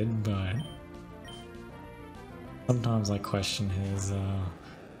dumb kid, but sometimes I question his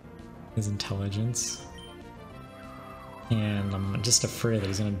intelligence. And I'm just afraid that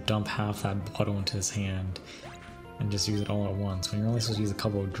he's gonna dump half that bottle into his hand and just use it all at once when you're only supposed to use a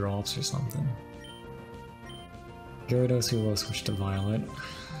couple of drops or something. Gyarados, who will switch to Violet.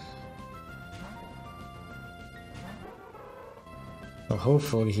 So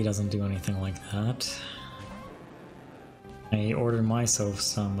hopefully he doesn't do anything like that. I ordered myself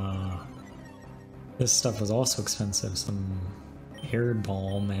some, this stuff was also expensive, some hair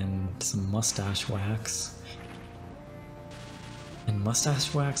balm and some mustache wax. And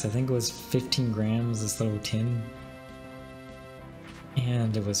mustache wax, I think it was 15 grams, this little tin.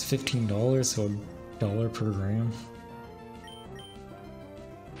 And it was $15, so $1 per gram.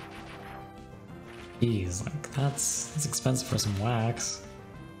 Jeez, like that's expensive for some wax.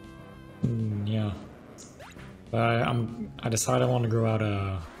 Yeah. But I decided I want to grow out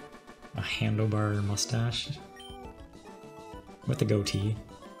a handlebar mustache with a goatee.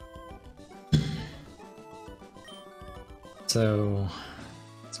 So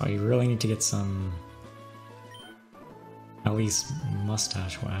I really need to get some, at least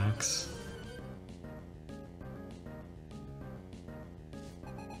mustache wax.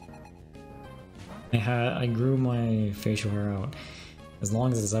 I grew my facial hair out as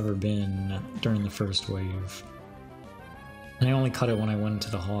long as it's ever been during the first wave. And I only cut it when I went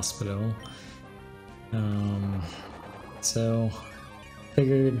to the hospital. So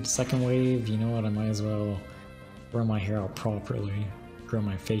figured second wave, you know what, I might as well grow my hair out properly. Grow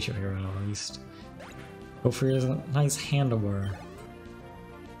my facial hair out at least. Go for a nice handlebar.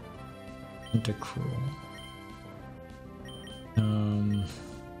 Tentacruel.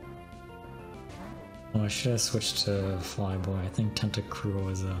 Oh, I should have switched to Flyboy. I think Tentacruel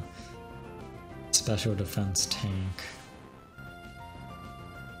is a special defense tank.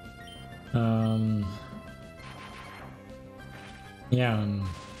 Yeah, and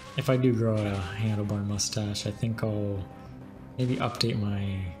if I do grow out a handlebar mustache, I think I'll maybe update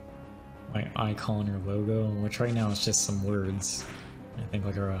my icon or logo, which right now is just some words. I think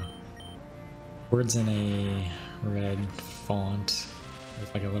like words in a red font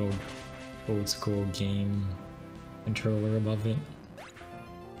with like a little old school game controller above it.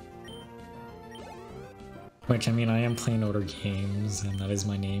 Which, I mean, I am playing older games, and that is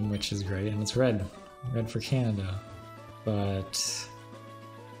my name, which is great, and it's red. Red for Canada. But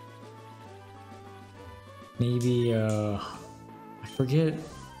maybe, I forget,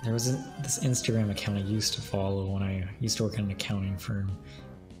 there was this Instagram account I used to follow when I used to work in an accounting firm.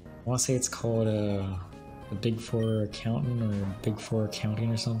 I want to say it's called the Big Four Accountant or Big Four Accounting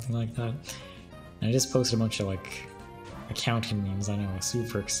or something like that. And I just posted a bunch of like accounting memes. I know, I was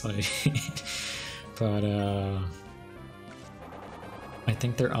super excited. But I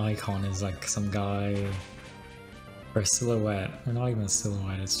think their icon is like some guy or a silhouette, or not even a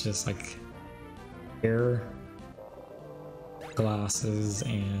silhouette, it's just like hair, glasses,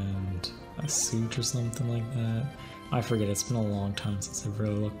 and a suit or something like that. I forget, it's been a long time since I've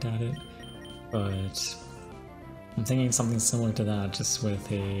really looked at it, but I'm thinking something similar to that, just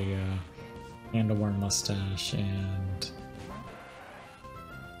with a handlebar mustache and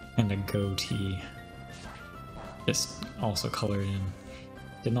a goatee, just also colored in.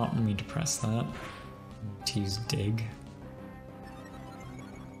 Did not mean to press that. To use dig.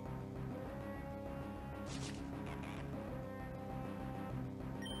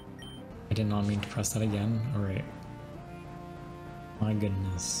 I did not mean to press that again. Alright. My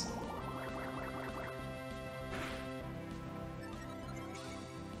goodness.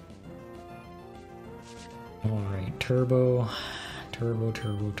 Alright, turbo Turbo,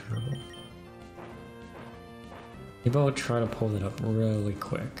 turbo, turbo. Maybe I'll try to pull it up really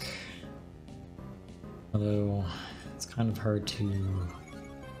quick. Although, it's kind of hard to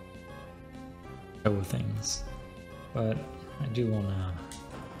show things. But I do wanna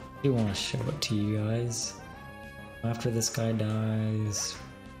show it to you guys. After this guy dies,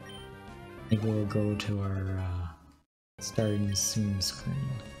 maybe we'll go to our starting soon screen.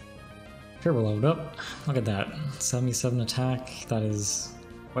 Turbo leveled up. Look at that. 77 attack. That is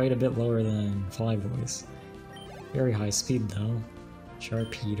quite a bit lower than Flyboy's. Very high speed though.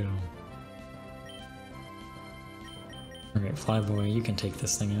 Sharpedo. Alright, Flyboy, you can take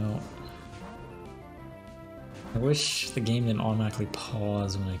this thing out. I wish the game didn't automatically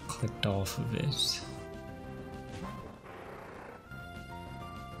pause when I clicked off of it.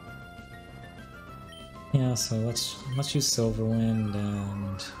 Yeah, so let's use Silverwind,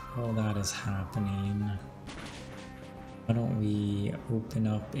 and while that is happening, why don't we open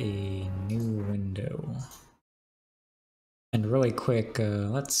up a new window? And really quick,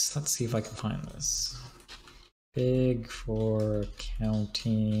 let's see if I can find this. Big for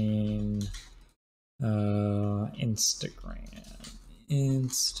counting Instagram.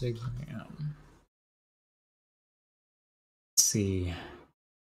 Let's see.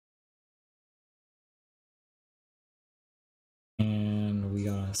 And we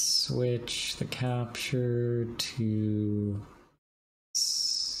gotta switch the capture to...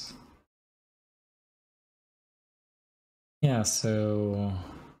 Yeah, so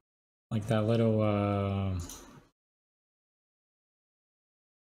like that little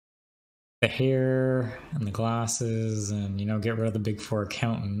the hair and the glasses, and you know, get rid of the big four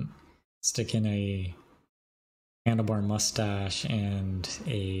accountant, stick in a handlebar mustache and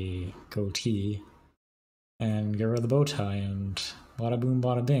a goatee, and get rid of the bow tie, and bada boom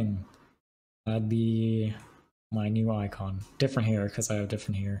bada bing. That'd be my new icon. Different hair, because I have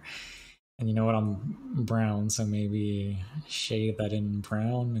different hair. And you know what, I'm brown, so maybe shade that in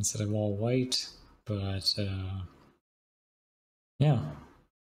brown instead of all white. But yeah,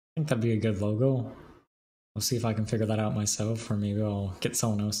 I think that'd be a good logo. I'll see if I can figure that out myself, or maybe I'll get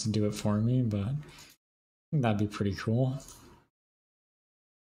someone else to do it for me, but I think that'd be pretty cool.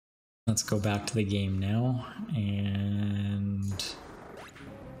 Let's go back to the game now, and...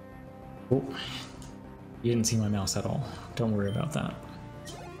 Oh, you didn't see my mouse at all. Don't worry about that.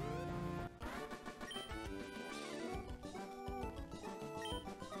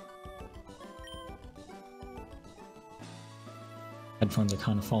 Headphones are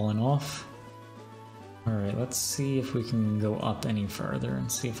kind of falling off. Alright, let's see if we can go up any further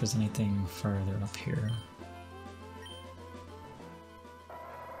and see if there's anything further up here.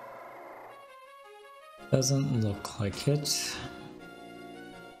 Doesn't look like it.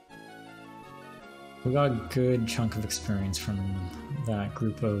 We got a good chunk of experience from that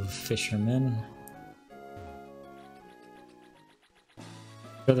group of fishermen. I'm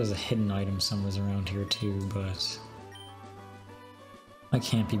sure there's a hidden item somewhere around here too, but I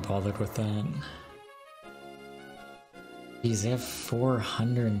can't be bothered with that. Geez, they have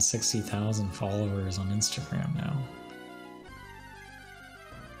 460,000 followers on Instagram now.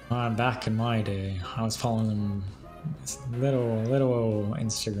 Back in my day, I was following them, this little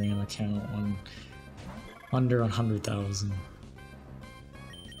Instagram account on under 100,000.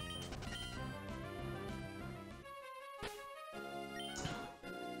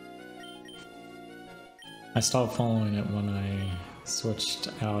 I stopped following it when I switched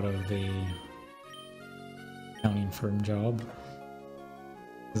out of a accounting firm job,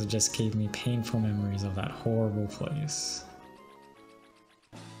 because it just gave me painful memories of that horrible place.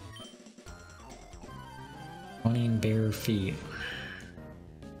 Running bare feet.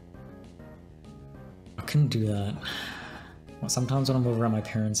 I couldn't do that. Well, sometimes when I'm over at my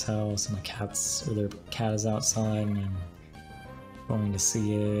parents' house and their cat is outside and I'm going to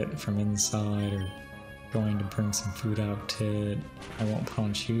see it from inside, or going to bring some food out to it, I won't put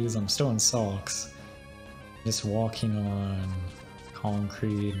on shoes. I'm still in socks, just walking on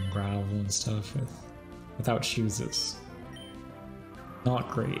concrete and gravel and stuff without shoes is not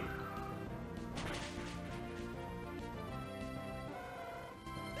great.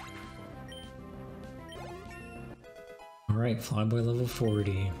 Alright, Flyboy level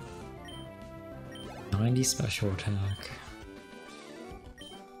 40. 90 special attack.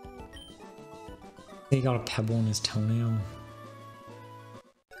 He got a pebble in his toenail.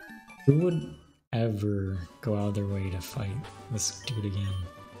 Who would ever go out of their way to fight this dude again?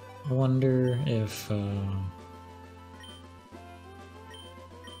 I wonder if the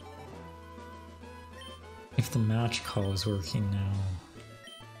match call is working now.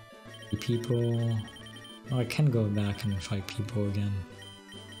 People Oh, I can go back and fight people again.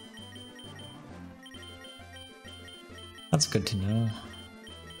 That's good to know.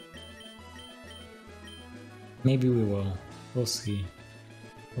 Maybe we will. We'll see.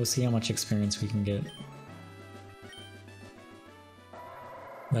 We'll see how much experience we can get.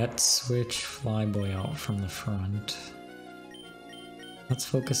 Let's switch Flyboy out from the front. Let's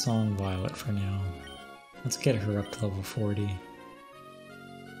focus on Violet for now. Let's get her up to level 40.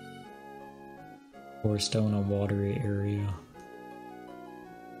 We're still in a watery area.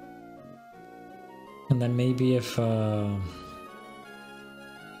 And then maybe if,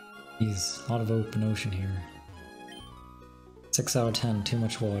 geez, a lot of open ocean here. 6 out of 10, too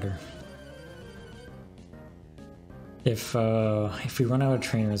much water. If we run out of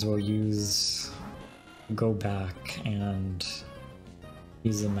trainers, we'll go back and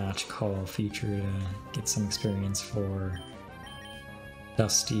use the match call feature to get some experience for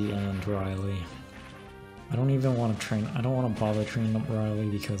Dusty and Riley. I don't even want to train, I don't want to bother training up Riley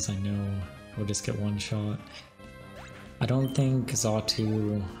because I know we'll just get one shot. I don't think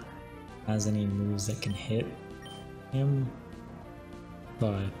Xatu has any moves that can hit him,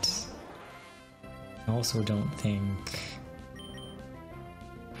 but I also don't think...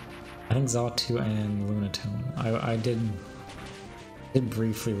 I think Xatu and Lunatone. I did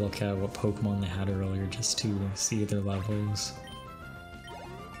briefly look at what Pokemon they had earlier just to see their levels.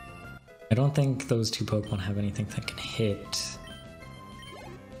 I don't think those two Pokemon have anything that can hit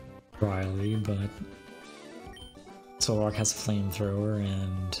Riley, but Solrock has a flamethrower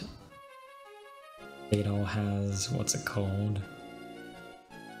and Fatal has, what's it called?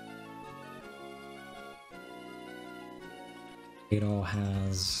 Fatal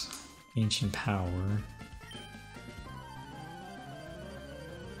has Ancient Power.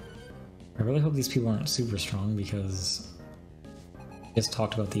 I really hope these people aren't super strong because I just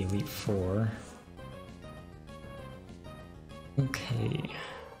talked about the Elite Four. Okay.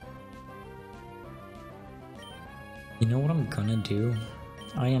 You know what I'm gonna do?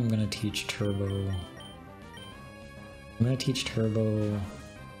 I am gonna teach Turbo. I'm gonna teach Turbo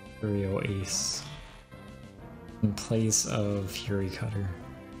Furio Ace in place of Fury Cutter.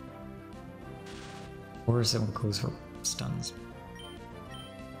 Or is it what goes for stuns?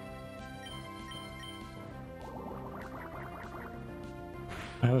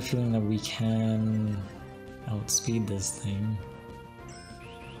 I have a feeling that we can outspeed this thing.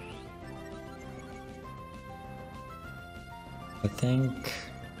 I think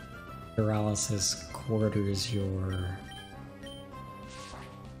paralysis quarters your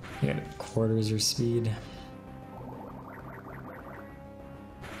speed.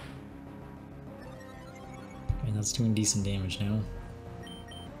 And that's doing decent damage now.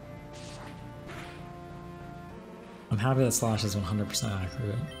 I'm happy that Slash is 100%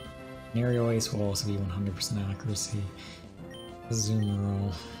 accurate. Aerial Ace will also be 100% accuracy.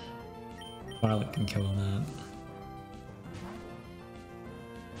 Azumarill. Violet can kill that.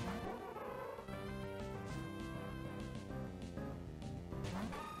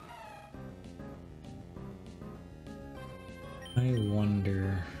 I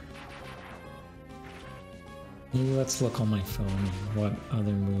wonder... Maybe let's look on my phone what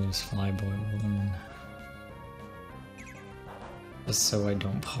other moves Flyboy will learn. Just so I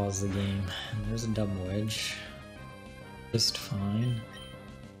don't pause the game. And there's a double edge. Just fine.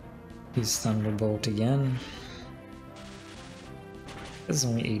 Use Thunderbolt again. This is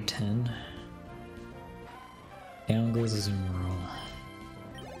only 810. Down goes Azumarill.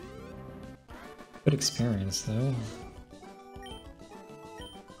 Good experience though.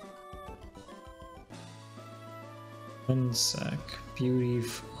 One sec. Beauty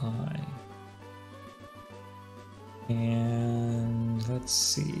Fly. And let's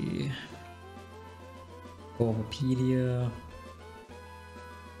see. Bulbapedia.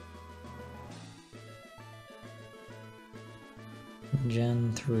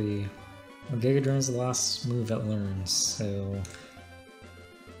 Gen 3. Well, Giga Drain is the last move that learns, so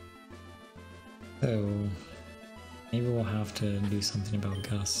maybe we'll have to do something about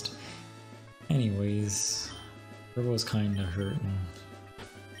Gust. Anyways, Turbo's kinda hurting.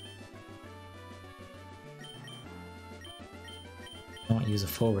 I won't use a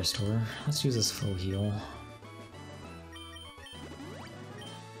full restore. Let's use this full heal.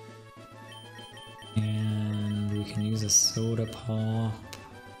 And we can use a Soda Pop.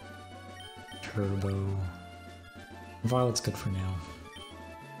 Turbo. Violet's good for now.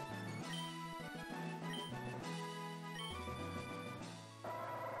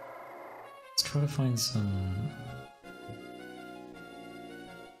 Let's try to find some...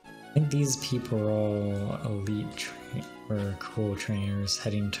 I think these people are all elite or cool trainers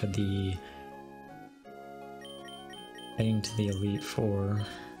heading to the heading to the Elite Four.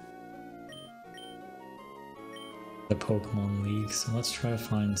 The Pokemon League, so let's try to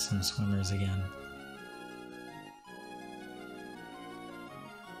find some swimmers again.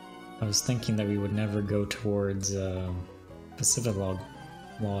 I was thinking that we would never go towards Pacific Log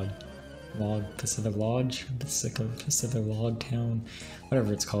Town,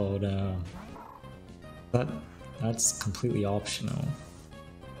 whatever it's called. That's completely optional.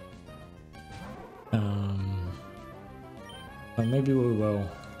 But maybe we will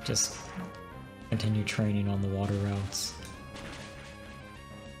just continue training on the water routes.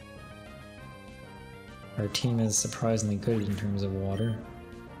 Our team is surprisingly good in terms of water.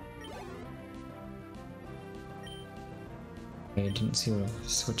 I didn't see what I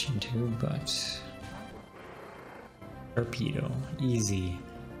was switching to, but torpedo, easy.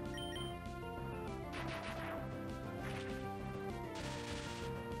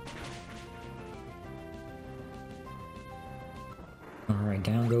 Alright,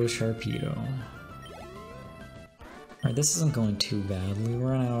 down goes Sharpedo. Alright, this isn't going too badly.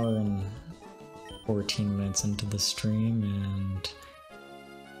 We're an hour and 14 minutes into the stream, and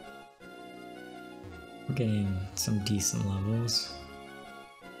we're getting some decent levels.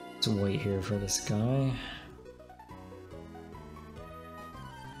 Let's wait here for this guy.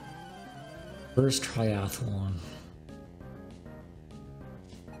 First triathlon.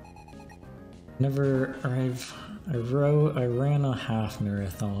 I ran a half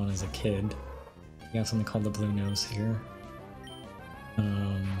marathon as a kid. We got something called the Blue Nose here.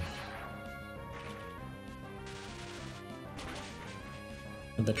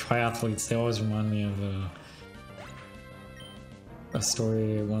 The triathletes, they always remind me of a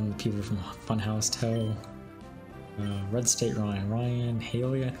story one people from Funhouse tell. Red State Ryan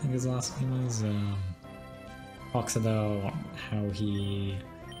Haley, I think his last name is, talks about how he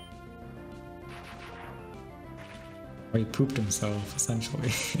pooped himself,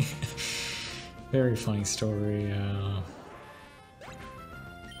 essentially. Very funny story.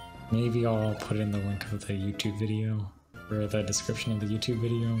 Maybe I'll put in the link of the YouTube video, or the description of the YouTube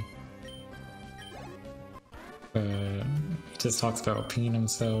video. He just talks about peeing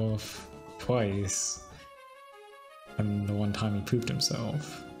himself twice, and the one time he pooped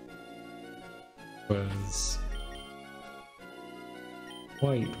himself was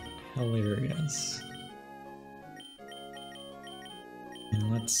quite hilarious. And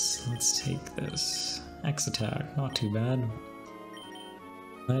let's take this X attack, not too bad.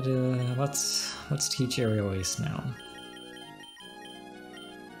 But let's teach Aerial Ace now.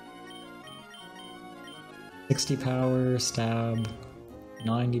 60 power, stab,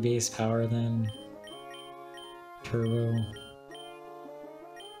 90 base power then, turbo.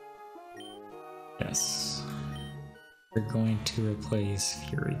 Yes. We're going to replace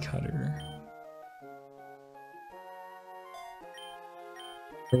Fury Cutter.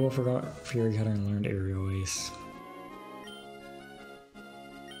 Turbo forgot Fury Cutter and learned Aerial Ace.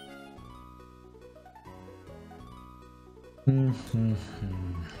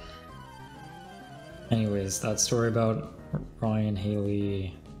 Anyways, that story about Ryan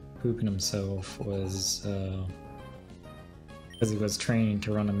Haley pooping himself was because he was training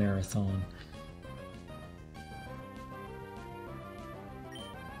to run a marathon.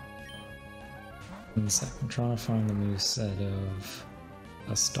 In a second, I'm trying to find the moveset of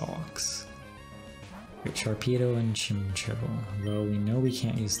Stalks. Sharpedo and Chimcho. Well, we know we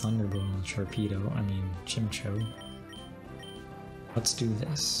can't use Thunderbolt on Chimcho. Let's do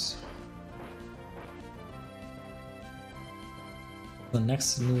this. The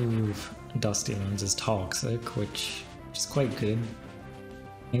next move Dusty learns is Toxic, which is quite good.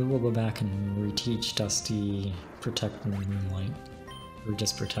 Maybe we'll go back and reteach Dusty Protect and Moonlight. Or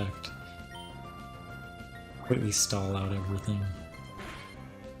just Protect. Completely stall out everything.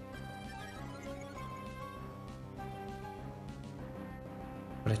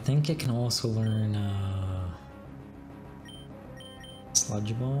 But I think it can also learn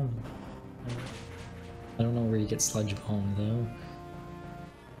Sludge Bomb. I don't know where you get Sludge Bomb though.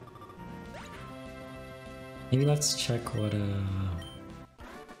 Maybe let's check what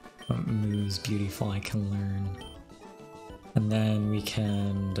moves Beautyfly can learn. And then we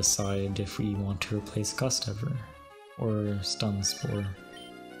can decide if we want to replace Gust ever, or Stun Spore.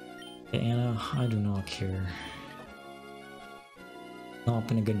 Okay, Anna, I do not care. Not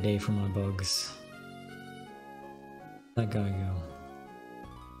been a good day for my bugs. Let that guy go.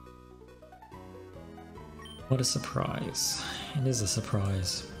 What a surprise. It is a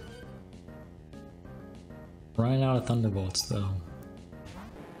surprise. Running out of Thunderbolts though.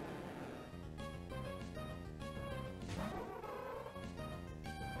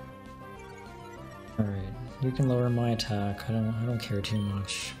 Alright, you can lower my attack. I don't care too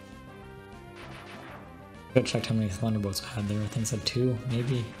much. I checked how many thunderbolts I had there. I think it said 2,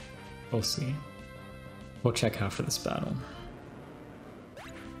 maybe. We'll see. We'll check after this battle.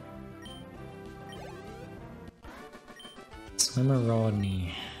 Swimmer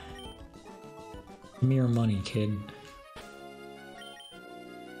Rodney. Give me your money, kid.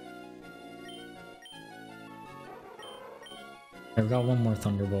 I've got one more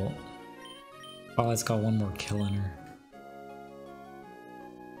thunderbolt. Oh, it's got one more kill in her.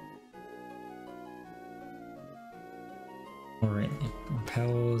 Alright, it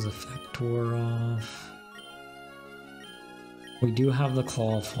repels, effect wore off. We do have the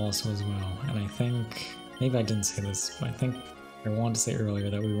claw fossil as well, and I think, maybe I didn't say this, but I think I wanted to say earlier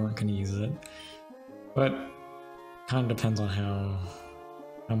that we weren't going to use it. But kind of depends on how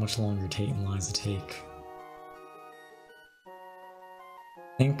much longer Tate and Liza take.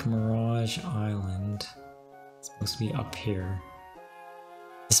 I think Mirage Island is supposed to be up here.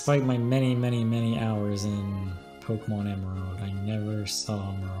 Despite my many hours in Pokemon Emerald, I never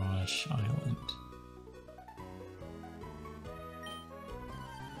saw Mirage Island.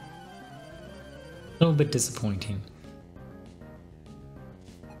 A little bit disappointing.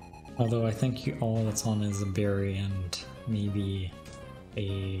 Although I think all that's on is a berry and maybe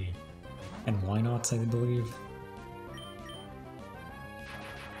and why nots, I believe.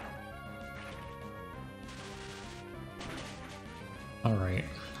 Alright,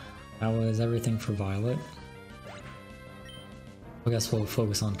 that was everything for Violet. I guess we'll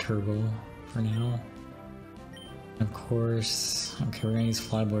focus on Turbo for now. And of course, okay, we're gonna use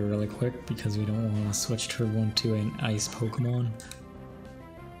Flyboy really quick because we don't want to switch Turbo into an ice Pokemon.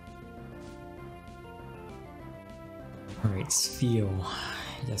 Alright, Spheal.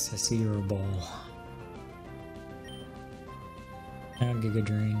 Yes, I see you're a ball. And Giga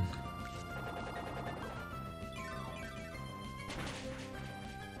Drain.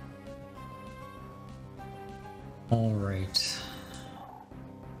 Alright.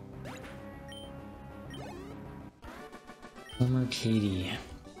 Summer Katie.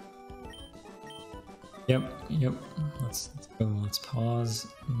 Yep. Let's go, let's pause.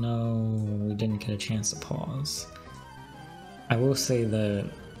 No, we didn't get a chance to pause. I will say that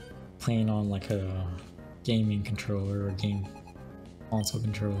playing on like a gaming controller or game console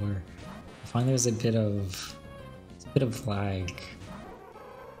controller, I find there's a bit of lag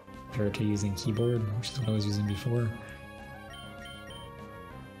compared to using keyboard, which is what I was using before.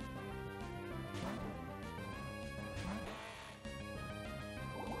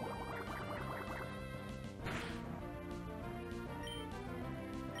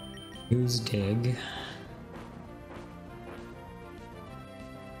 Use Dig.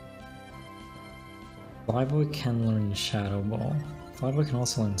 Flyboy can learn Shadow Ball. Flyboy can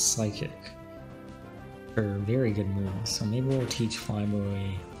also learn Psychic. They're very good moves, so maybe we'll teach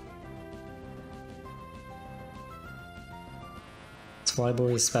Flyboy.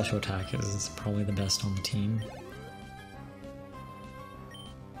 Flyboy's special attack is probably the best on the team.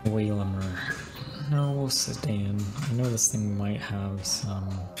 Waylamer. No, we'll Sedan. I know this thing might have some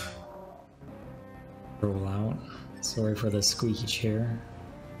rollout. Sorry for the squeaky chair.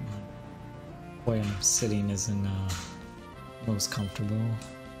 The way I'm sitting isn't most comfortable.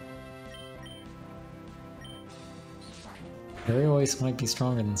 Aerial Ace might be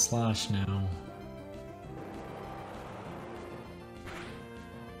stronger than Slash now.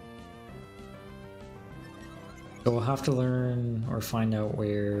 So we'll have to learn or find out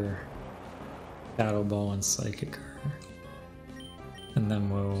where Shadow Ball and Psychic are. And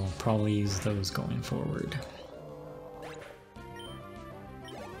then we'll probably use those going forward.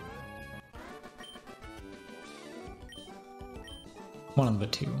 One of the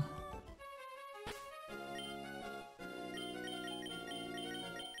two.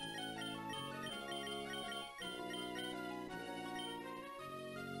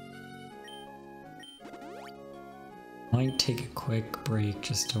 Might take a quick break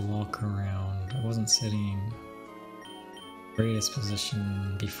just to walk around. I wasn't sitting in the greatest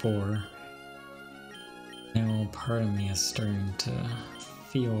position before. Now part of me is starting to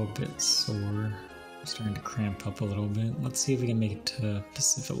feel a bit sore. I'm starting to cramp up a little bit. Let's see if we can make it to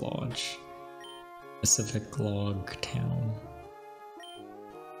Pacific Lodge. Pacific Log Town.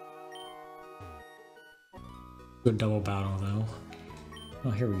 Good double battle though.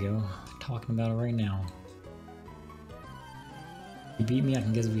 Oh, here we go. Talking about it right now. If you beat me, I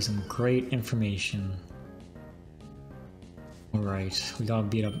can give you some great information. Alright, we gotta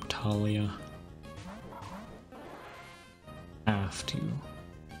beat up Talia. Have to.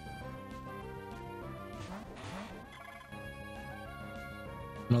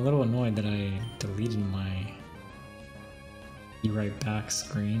 I'm a little annoyed that I deleted my be right back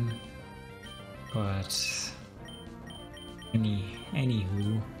screen, but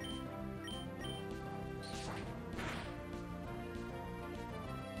anywho.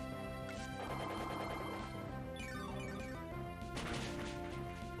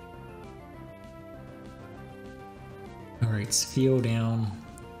 Alright, Spheo down.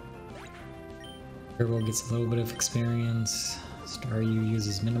 Turbo gets a little bit of experience. Staryu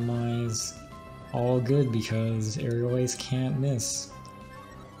uses Minimize. All good because Aerial Ace can't miss.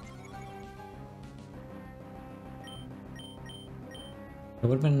 It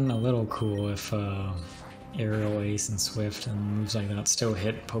would have been a little cool if Aerial Ace and Swift and moves like that still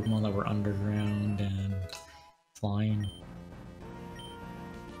hit Pokemon that were underground and flying.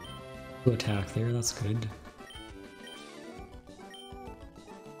 Good attack there, that's good.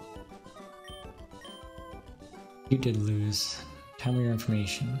 You did lose. Tell me your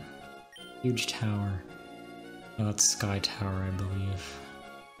information. Huge tower. Oh, that's Sky Tower, I believe.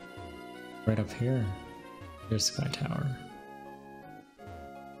 Right up here. There's Sky Tower.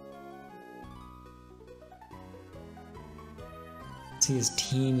 See, he's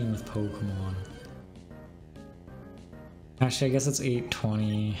teaming with Pokemon. Actually, I guess it's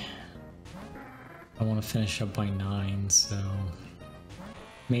 8:20. I want to finish up by 9, so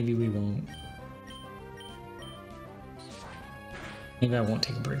maybe we won't. Maybe I won't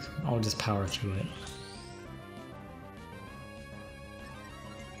take a break. I'll just power through it.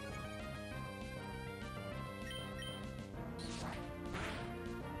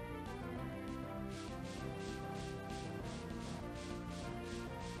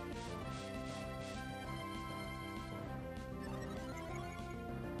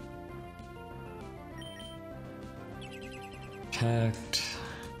 Protect.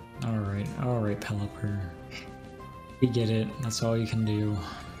 Alright, Pelipper. We get it, that's all you can do.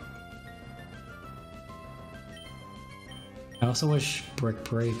 I also wish Brick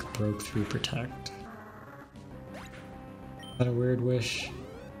Break broke through Protect. Is that a weird wish?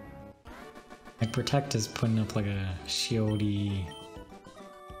 Like, Protect is putting up like a shieldy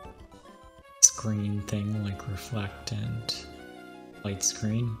screen thing, like Reflect and Light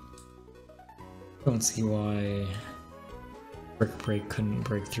Screen. Don't see why Brick Break couldn't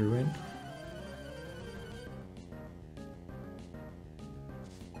break through it.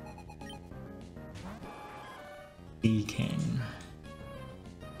 King.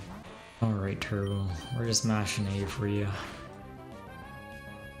 Alright, Turbo. We're just mashing A for you.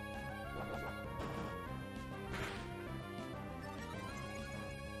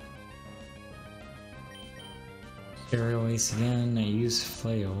 Aerial Ace again. I used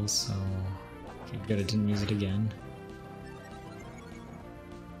Flail, so okay, good I didn't use it again.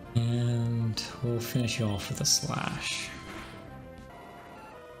 And we'll finish you off with a Slash.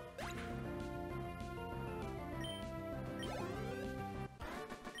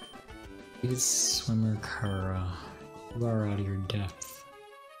 Swimmer Kara, you are out of your depth.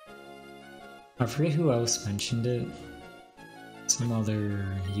 I forget who else mentioned it. Some other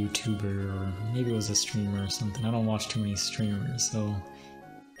YouTuber, or maybe it was a streamer or something. I don't watch too many streamers, so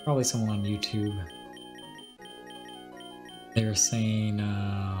probably someone on YouTube. They were saying,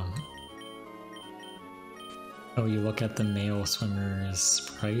 oh, you look at the male swimmer's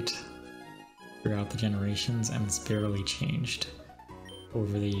sprite throughout the generations, and it's barely changed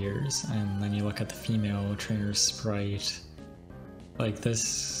over the years, and then you look at the female trainer's sprite, like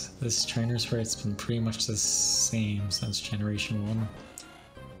this trainer sprite's been pretty much the same since generation 1.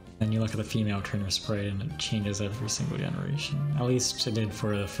 Then you look at the female trainer sprite and it changes every single generation. At least it did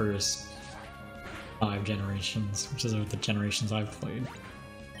for the first 5 generations, which is the generations I've played.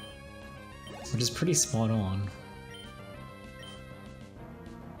 Which is pretty spot on.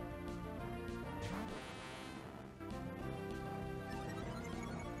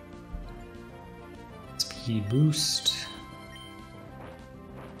 Speed boost.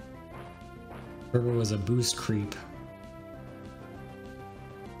 Turbo was a boost creep.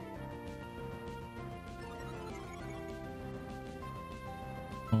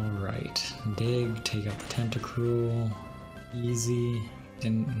 Alright, dig, take out the Tentacruel. Easy.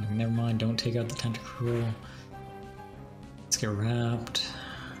 Never mind, don't take out the Tentacruel. Let's get wrapped.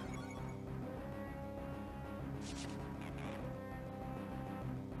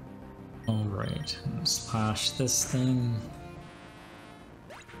 Alright, slash this thing.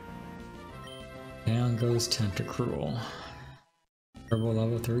 Down goes Tentacruel. Turbo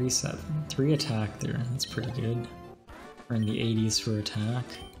level 37. 3 attack there, that's pretty good. We're in the 80s for attack.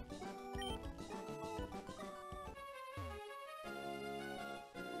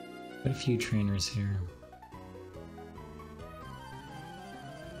 Got a few trainers here.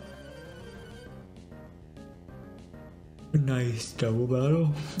 Nice double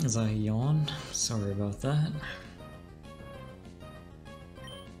battle. As I yawn, sorry about that.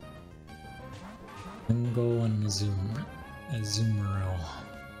 Wingo and Azumarill.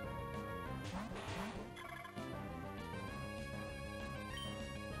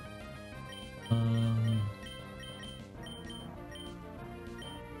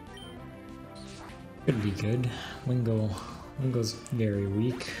 Could be good. Wingo's very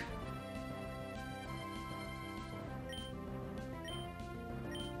weak.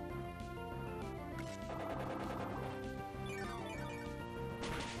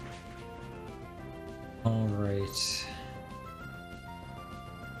 Alright.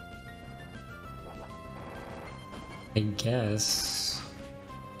 I guess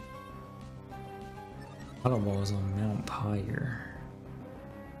Butterball is on Mount Pyre.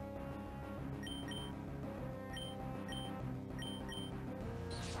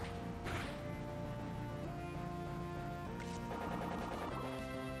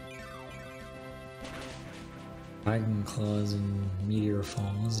 Dragon Claws and Meteor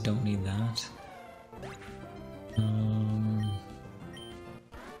Falls, don't need that.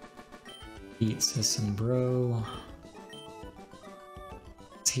 Beat Sis and Bro.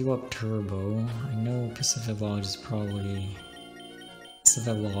 Let's heal up Turbo. I know Pacific Log is probably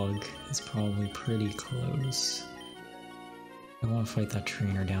pretty close. I want to fight that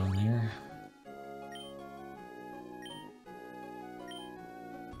trainer down there.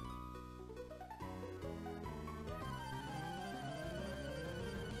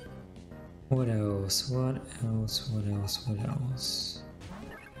 What else? What else? What else? What else?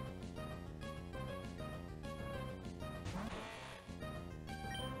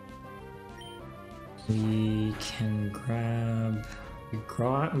 We can grab...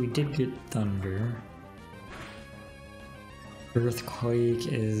 We did get Thunder. Earthquake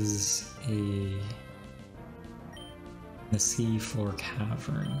is the seafloor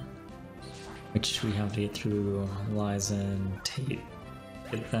cavern, which we have to get through Liza and Tate.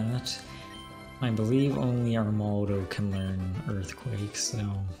 Get that. I believe only Armaldo can learn Earthquake, so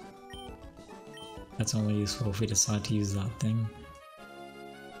that's only useful if we decide to use that thing.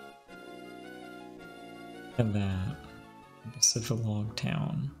 Look at that. Pacific Log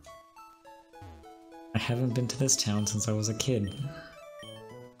Town. I haven't been to this town since I was a kid.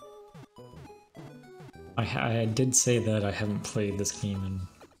 I did say that I haven't played this game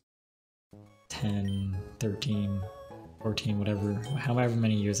in 10, 13, 14, whatever, however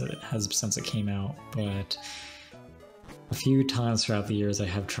many years it has since it came out, but a few times throughout the years I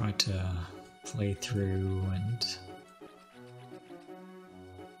have tried to play through and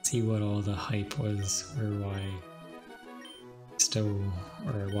see what all the hype was, or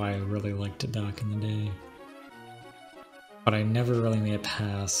why I really liked it back in the day. But I never really made it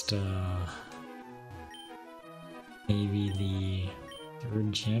past maybe the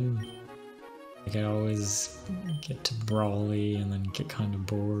third gym. Like I always get to Brawly and then get kind of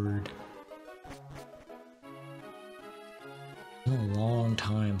bored. It's been a long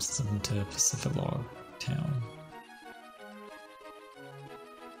time since I've been to Pacific Log Town.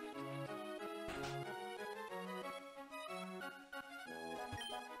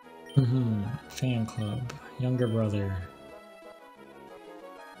 Fan club, younger brother.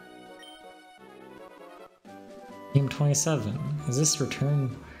 Game 27. Is this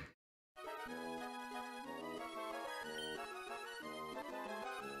return?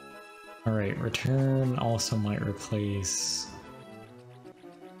 Alright, return also might replace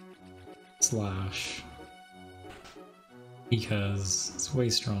Slash because it's way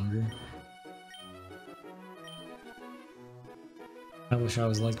stronger. I wish I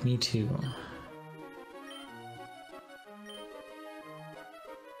was like me too.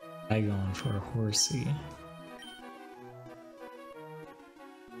 I going for a horsey.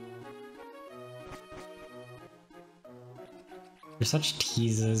 You're such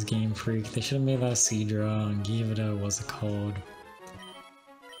teases, Game Freak. They should have made that a Seadra and gave it a, what's it called?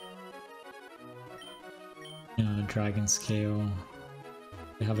 A Dragon Scale.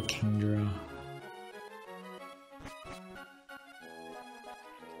 They have a Kingdra.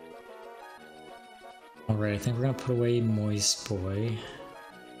 Alright, I think we're gonna put away Moist Boy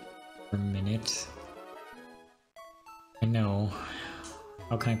for a minute. I know.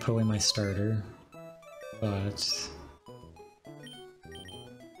 How can I put away my starter? But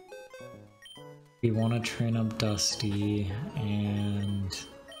we want to train up Dusty, and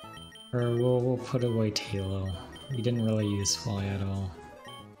we'll put away Talo. We didn't really use Fly at all.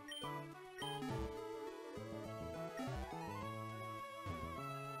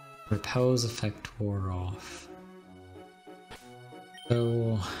 Repel's effect wore off.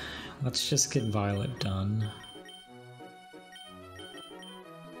 So let's just get Violet done.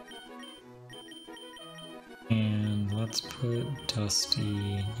 Let's put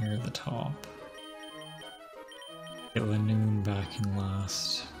Dusty near the top. Get Lanoon back in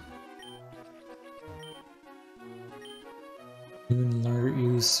last.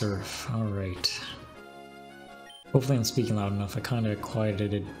 Use Surf. Alright. Hopefully I'm speaking loud enough. I kind of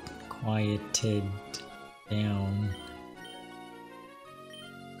quieted down.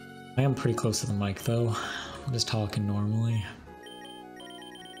 I am pretty close to the mic though. I'm just talking normally.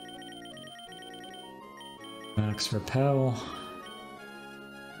 Max Repel.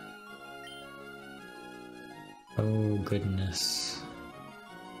 Oh goodness.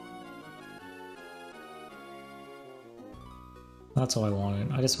 That's all I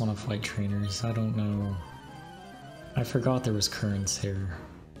wanted. I just want to fight trainers. I don't know. I forgot there was currents here.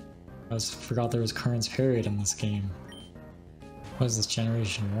 Forgot there was currents period in this game. What is this,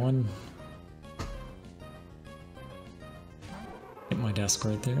 Generation 1? Hit my desk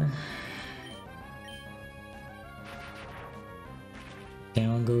right there.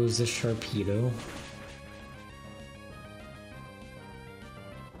 Down goes the Sharpedo.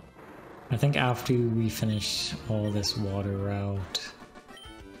 I think after we finish all this water route,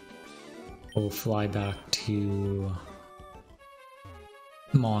 we'll fly back to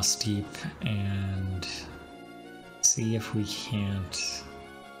Moss Deep and see if we can't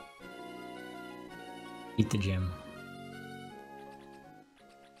beat the gym.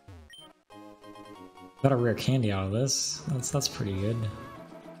 Got a rare candy out of this. That's pretty good.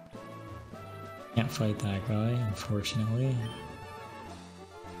 Can't fight that guy, unfortunately.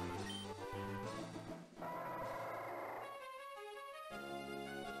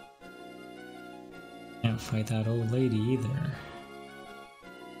 Can't fight that old lady either.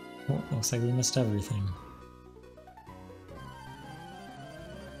 Oh, looks like we missed everything.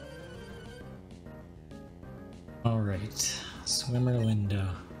 Alright, Swimmer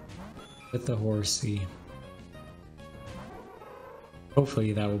Linda with the horsey.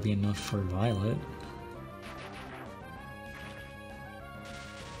 Hopefully that will be enough for Violet.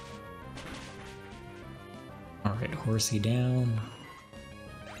 Alright, horsey down.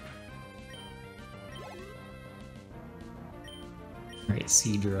 Alright,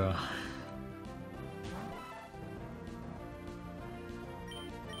 Seadra.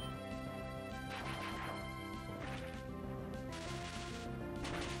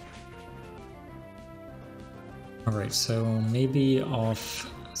 Alright, so maybe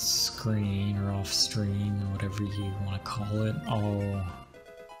off screen or off stream or whatever you want to call it, I'll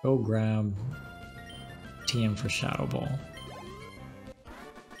go grab TM for Shadow Ball.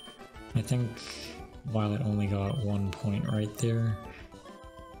 I think Violet only got 1 point right there.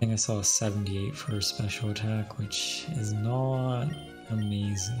 I think I saw a 78 for her special attack, which is not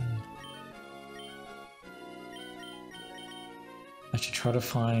amazing. I should try to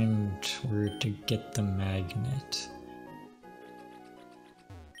find where to get the magnet.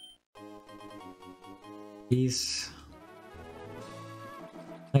 These...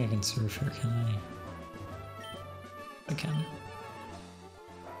 I think I can surf here, can I? I can.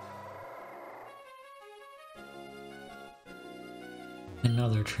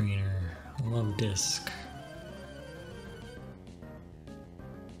 Another trainer. Love Disc.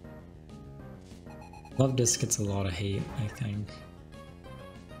 Love Disc gets a lot of hate, I think.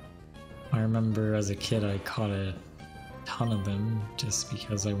 I remember as a kid I caught a ton of them just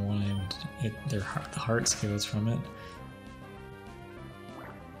because I wanted the heart skills from it.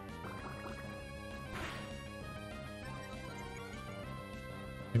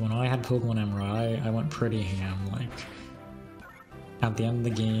 When I had Pokemon Emerald, I went pretty ham. Like, at the end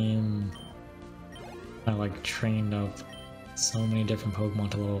of the game, I like trained up so many different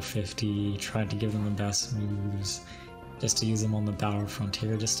Pokemon to level 50, tried to give them the best moves, just to use them on the Battle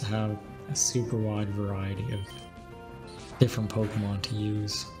Frontier, just to have a super wide variety of different Pokemon to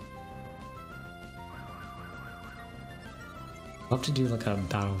use. I'd love to do like a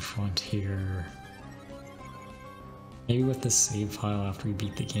Battle Frontier, maybe with this save file after we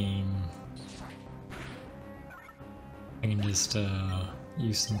beat the game. I can just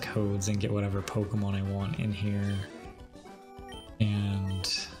use some codes and get whatever Pokemon I want in here. And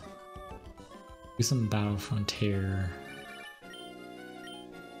do some Battle Frontier.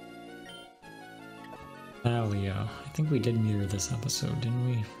 Thalia. I think we did meet her this episode, didn't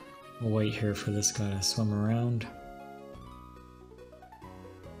we? We'll wait here for this guy to swim around.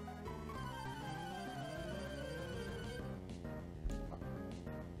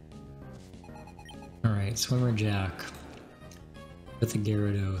 Alright, Swimmer Jack with the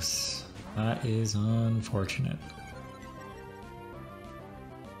Gyarados. That is unfortunate.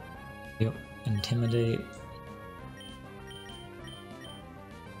 Yep, Intimidate.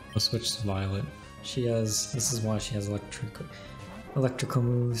 We'll switch to Violet. She has, this is why she has electrical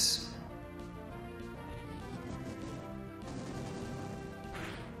moves.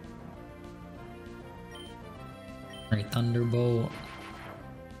 Right, Thunderbolt.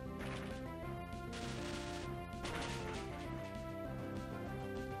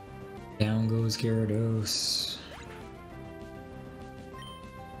 Down goes Gyarados.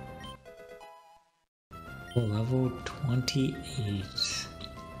 Level 28.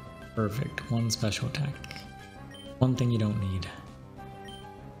 Perfect. One special attack. One thing you don't need.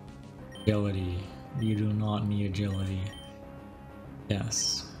 Agility. You do not need agility.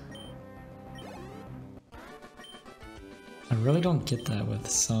 Yes. I really don't get that with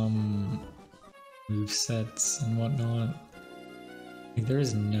some movesets and whatnot. Like, there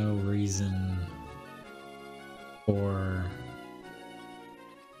is no reason for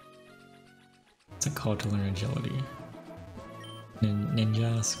what's it called to learn agility.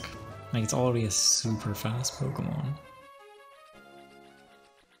 Ninjask. Like, it's already a super fast Pokemon.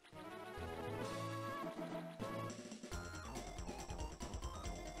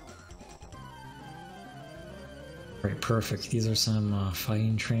 Right, perfect. These are some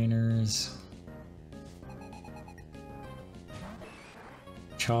fighting trainers.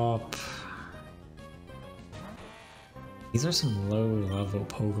 Chop. These are some low-level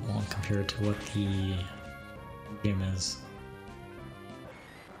Pokemon compared to what the gym is.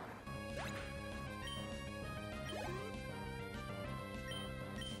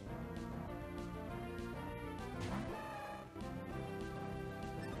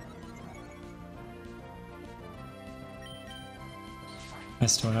 I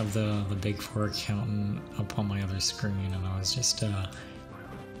still have the Big 4 accountant up on my other screen, and I was just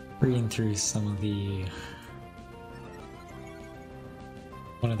reading through some of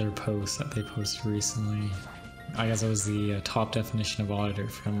one of their posts that they posted recently. I guess it was the top definition of auditor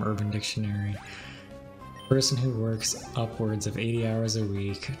from Urban Dictionary. Person who works upwards of 80 hours a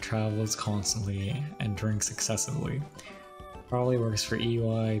week, travels constantly, and drinks excessively. Probably works for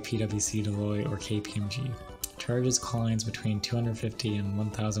EY, PwC, Deloitte, or KPMG. Charges clients between $250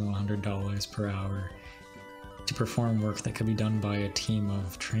 and $1,100 per hour to perform work that could be done by a team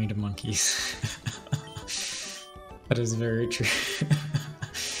of trained monkeys. That is very true.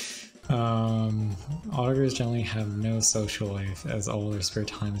 Auditors generally have no social life, as all their spare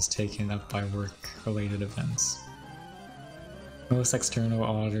time is taken up by work-related events. Most external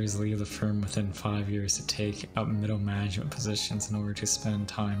auditors leave the firm within 5 years to take up middle management positions in order to spend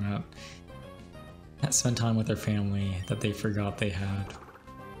time with their family that they forgot they had.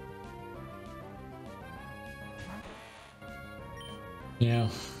 Yeah,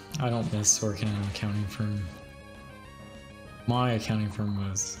 I don't miss working in an accounting firm. My accounting firm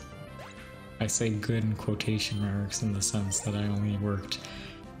was, I say good in quotation marks, in the sense that I only worked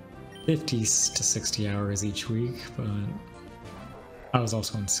 50 to 60 hours each week, but I was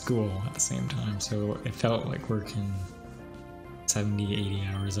also in school at the same time, so it felt like working 70, 80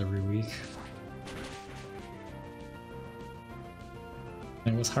 hours every week.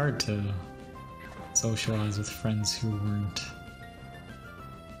 And it was hard to socialize with friends who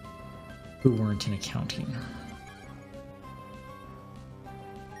weren't in accounting.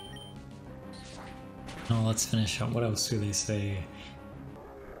 Now let's finish up. What else do they say?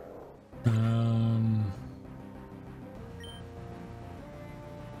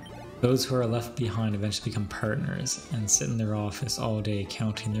 Those who are left behind eventually become partners and sit in their office all day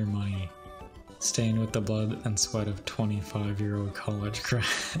counting their money, stained with the blood and sweat of 25-year-old college grad.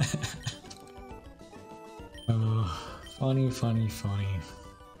 Oh, funny.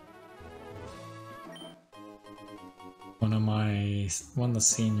 One of the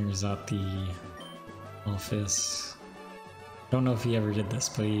seniors at the office, don't know if he ever did this,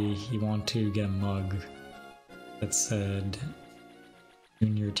 but he wanted to get a mug that said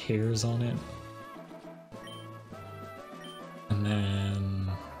Junior Tears on it.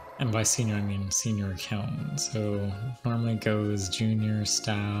 And by senior, I mean senior accountant. So normally it goes junior,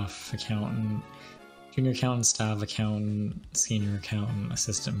 staff, accountant, junior accountant, staff accountant, senior accountant,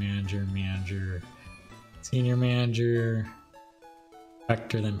 assistant manager, manager, senior manager,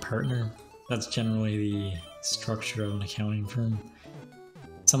 director, then partner. That's generally the structure of an accounting firm.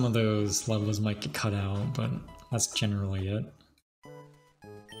 Some of those levels might get cut out, but that's generally it.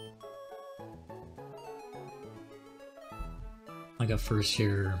 Like a first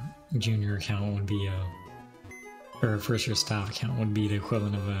year junior accountant would be or a first year staff accountant would be the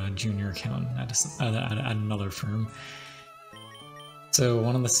equivalent of a junior accountant at another firm. So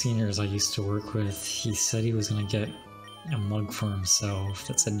one of the seniors I used to work with, he said he was going to get a mug for himself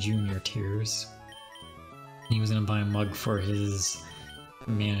that said Junior Tears. And he was going to buy a mug for his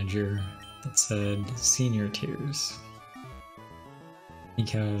manager that said senior tiers.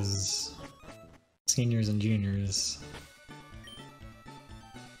 Because seniors and juniors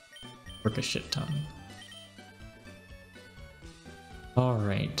work a shit ton.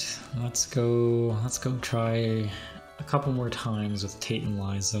 Alright, let's go try a couple more times with Tate and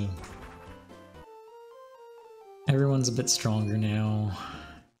Liza. Everyone's a bit stronger now.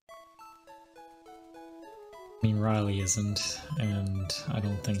 I mean, Riley isn't, and I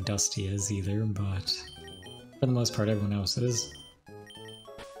don't think Dusty is either, but for the most part everyone else is.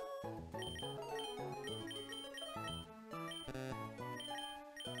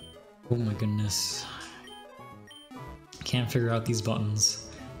 Oh my goodness. Can't figure out these buttons.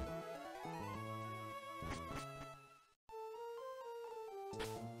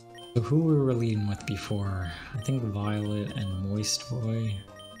 So who were we leading with before? I think Violet and Moist Boy.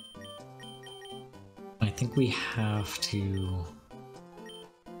 I think we have to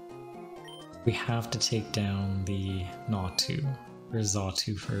take down the Natu, or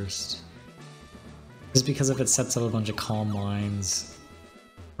Xatu first. Just because if it sets up a bunch of calm lines,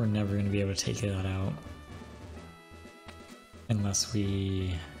 we're never going to be able to take that out. Unless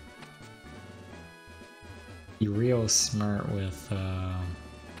we be real smart with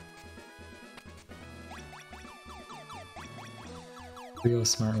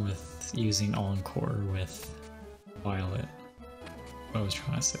using Encore with Violet. What I was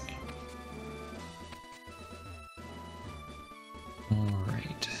trying to say.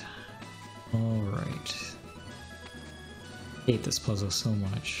 Alright. Alright. I hate this puzzle so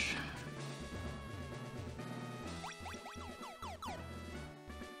much.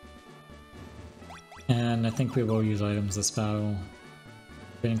 And I think we will use items this battle.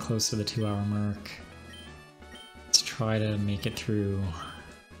 Getting close to the 2-hour mark. Let's try to make it through.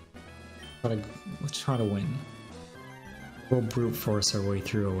 Let's try to win. We'll brute force our way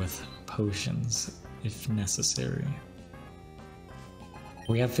through with potions, if necessary.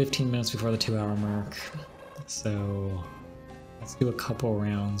 We have 15 minutes before the 2-hour mark, so let's do a couple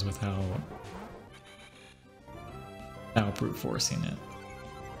rounds without brute forcing it.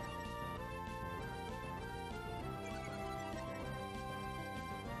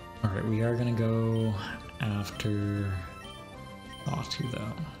 Alright, we are gonna go after Xatu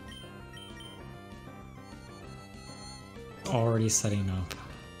though. Already setting up.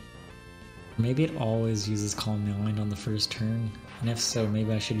 Maybe it always uses Calm Mind on the first turn, and if so,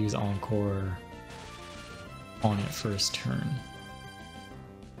 maybe I should use Encore on it first turn.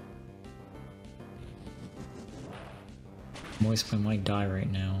 Moist Boy might die right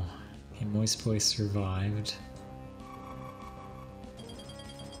now. Okay, Moist Boy survived.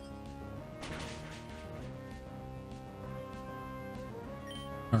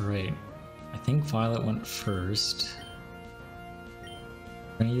 Alright, I think Violet went first.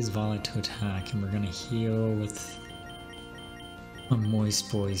 We're gonna use Violet to attack, and we're gonna heal with a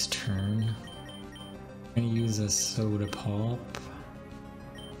Moist Boy's turn. We're gonna use a Soda Pop.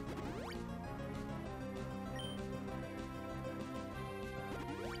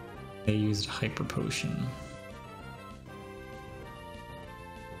 They used Hyper Potion.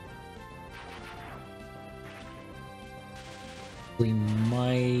 We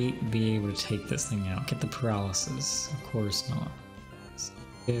might be able to take this thing out. Get the paralysis. Of course not.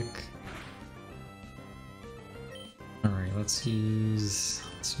 Kick. Alright, let's use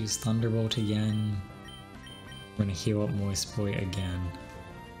Thunderbolt again. We're gonna heal up Moist Boy again.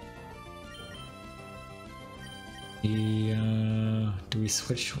 Do we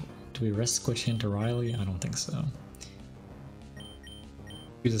switch? Do we risk switching into Riley? I don't think so.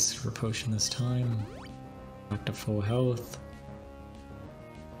 Use a Super Potion this time. Back to full health.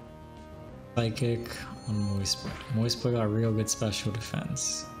 Psychic on Moist Boy. Moist Boy got real good special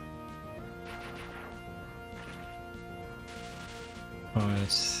defense.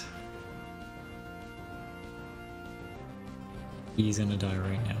 But he's gonna die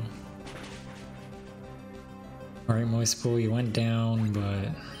right now. Alright, Moist Boy, you went down, but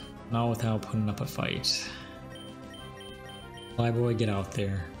not without putting up a fight. Flyboy, get out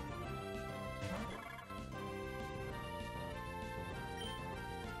there.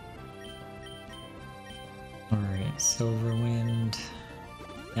 Alright, Silverwind.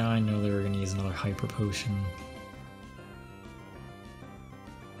 Now I know they were gonna use another Hyper Potion.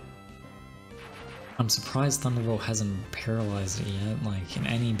 I'm surprised Thunderbolt hasn't paralyzed it yet, like in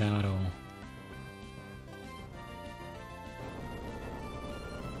any battle.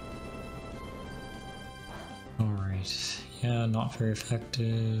 Alright, yeah, not very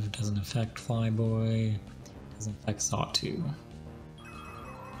effective, doesn't affect Flyboy, doesn't affect Xatu.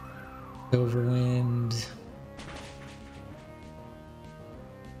 Silverwind.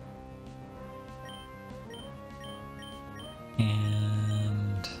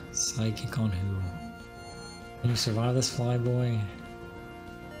 Psychic on who? Can you survive this flyboy?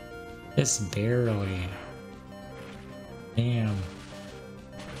 Just barely. Damn.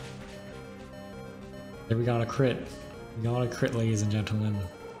 There we got a crit. We got a crit, ladies and gentlemen.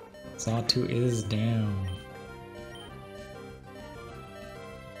 Xatu is down.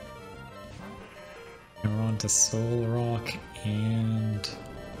 Now we're on to Soul Rock and...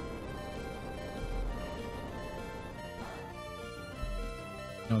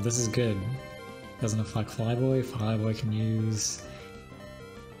 No, this is good. Doesn't affect Flyboy. Flyboy can use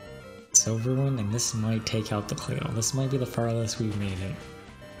Silver one, and this might take out the Claydol. This might be the farthest we've made it.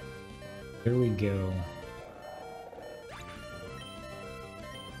 Here we go.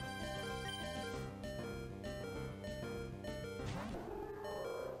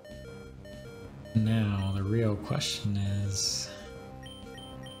 Now, the real question is...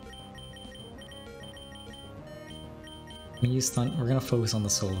 we're gonna focus on the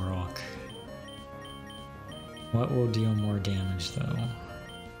Soul Rock. What will deal more damage though?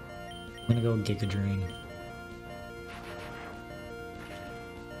 I'm gonna go Giga Drain.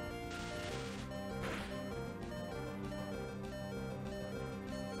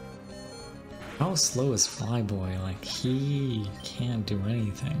 How slow is Flyboy? Like, he can't do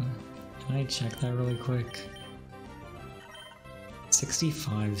anything. Can I check that really quick?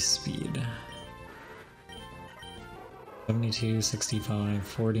 65 speed. 72, 65,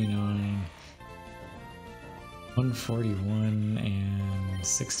 49, 141, and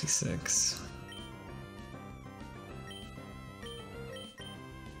 66.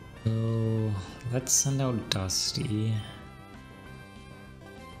 So let's send out Dusty.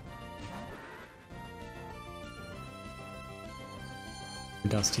 For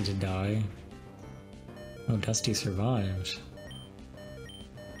Dusty to die. Oh, Dusty survived.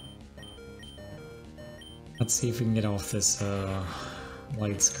 Let's see if we can get off this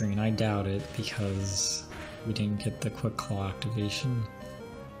light screen. I doubt it because we didn't get the quick claw activation.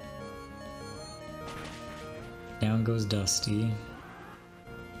 Down goes Dusty.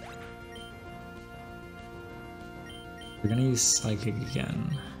 We're gonna use Psychic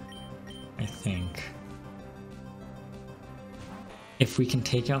again, I think. If we can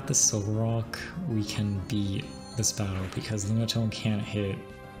take out the Soul Rock, we can beat this battle because Lunatone can't hit.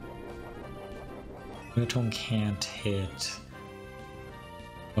 Lunatone can't hit.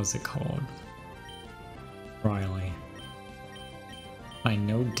 What's it called? Riley. I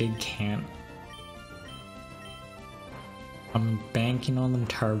know Dig can't. I'm banking on them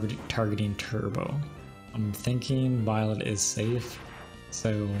targeting Turbo. I'm thinking Violet is safe,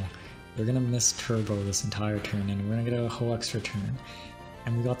 so they're gonna miss Turbo this entire turn, and we're gonna get a whole extra turn.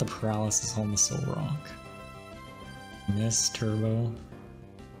 And we got the paralysis on the Soul Rock. Miss Turbo.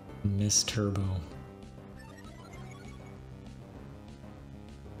 Miss Turbo.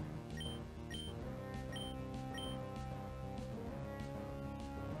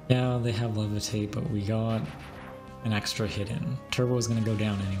 Yeah, they have Levitate, but we got an extra hit in. Turbo is gonna go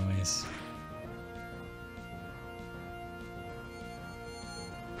down anyways.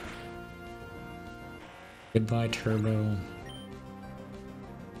 Goodbye, Turbo.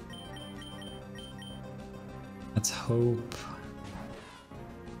 Let's hope.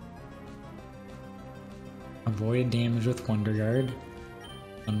 Avoid damage with Wonder Guard.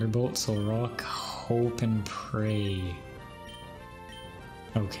 Thunderbolt, Soul Rock, hope and pray.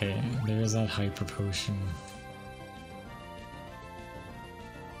 Okay, there's that Hyper Potion.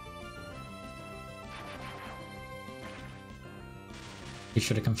 We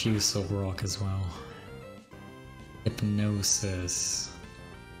should have confused Soul Rock as well. Hypnosis.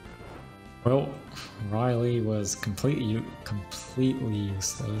 Well, Riley was completely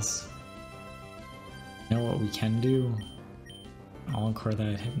useless. You know what we can do? I'll encore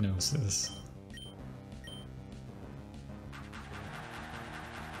that Hypnosis.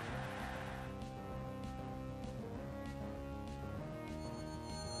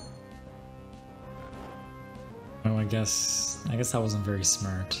 Oh, I guess that wasn't very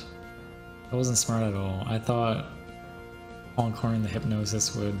smart. That wasn't smart at all. I thought encoring the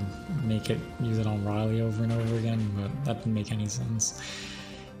Hypnosis would make it use it on Riley over and over again, but that didn't make any sense.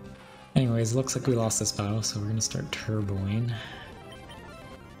 Anyways, looks like we lost this battle, so we're gonna start turboing.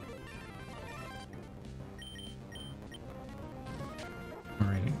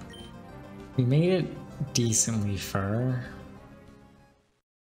 Alright. We made it decently far.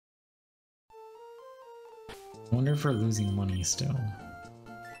 I wonder if we're losing money still.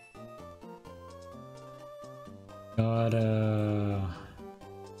 Got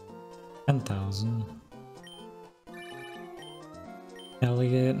 10,000.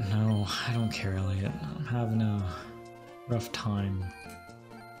 Elliot? No, I don't care, Elliot. I'm having a rough time.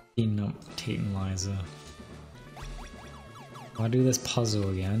 Beating up Tate and Liza. I'll do this puzzle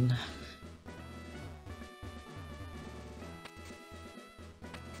again.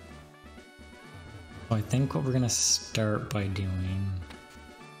 So I think what we're gonna start by doing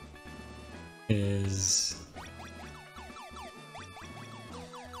is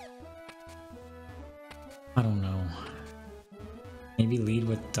I don't know. Maybe lead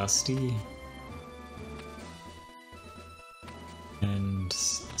with Dusty and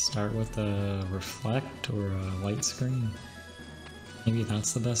start with a reflect or a light screen. Maybe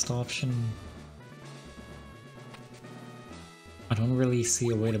that's the best option. I don't really see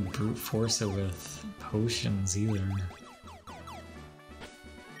a way to brute force it with potions either.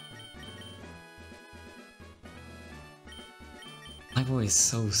 My boy is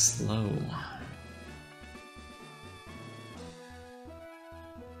so slow.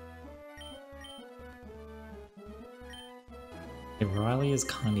 Okay, Riley is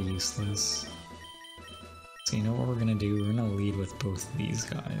kind of useless. So you know what we're gonna do? We're gonna lead with both of these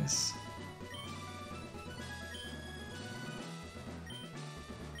guys.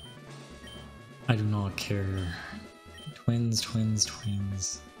 I do not care. Twins, twins,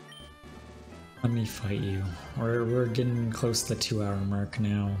 twins. Let me fight you. We're getting close to the 2-hour mark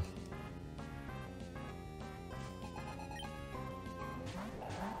now.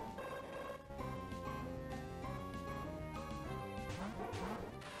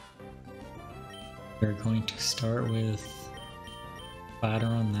 We're going to start with batter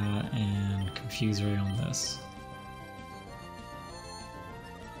on that and confuse ray on this.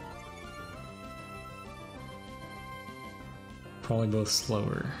 Probably both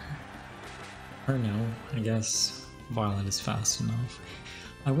slower. Or no, I guess Violet is fast enough.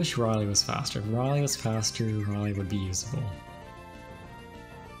 I wish Riley was faster. If Riley was faster, Riley would be usable.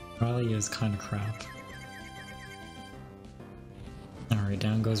 Riley is kind of crap. Alright,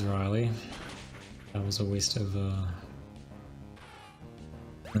 down goes Riley. That was a waste of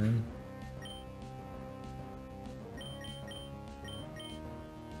turn.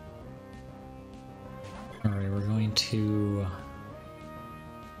 Alright, we're going to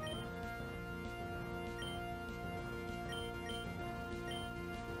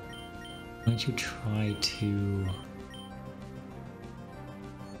try to...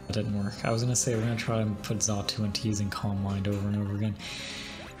 That didn't work. I was gonna say we're gonna try and put Zatu into using Calm Mind over and over again.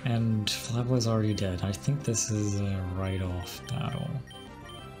 And Flatboy's already dead. I think this is a write-off battle.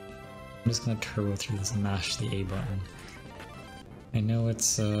 I'm just gonna turbo through this and mash the A button. I know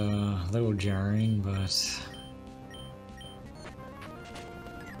it's a little jarring, but...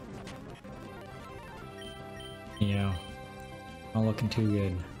 yeah, not looking too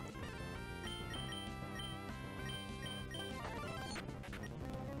good.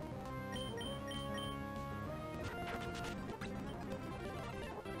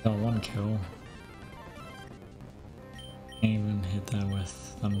 Got one kill. Can't even hit that with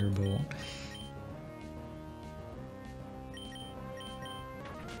Thunderbolt.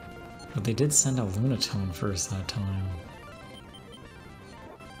 But they did send a Lunatone first that time.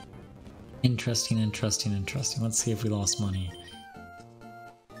 Interesting, interesting, interesting. Let's see if we lost money.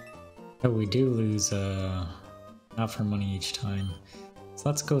 Oh, we do lose half our money each time. So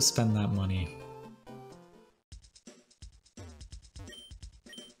let's go spend that money.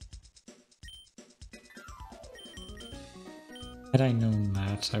 Had I known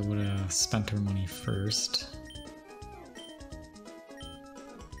that, I would have spent our money first.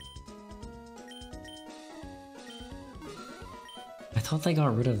 I thought they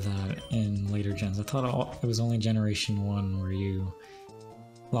got rid of that in later gens. I thought it was only Generation 1 where you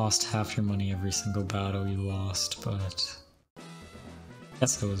lost half your money every single battle you lost, but I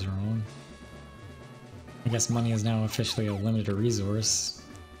guess I was wrong. I guess money is now officially a limited resource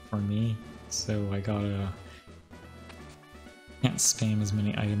for me, so I gotta... can't spam as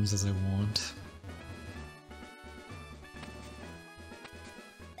many items as I want.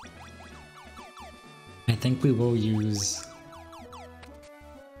 I think we will use...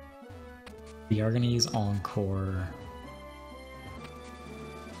 we are going to use Encore,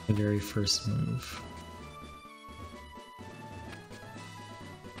 the very first move.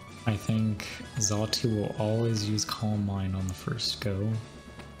 I think Zatu will always use Calm Mind on the first go.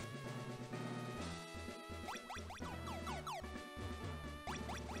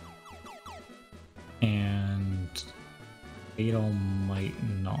 And Fatal might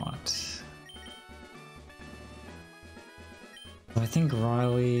not. I think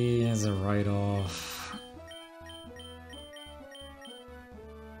Riley is a write-off.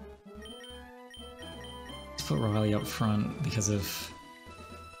 Let's put Riley up front because if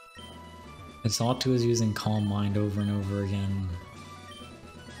Zatu is using Calm Mind over and over again,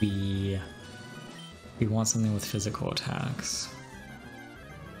 We want something with physical attacks.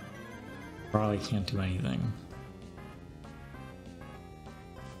 Probably can't do anything.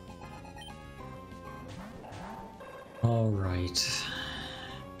 Alright.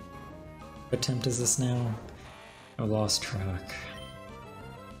 What attempt is this now? I lost track.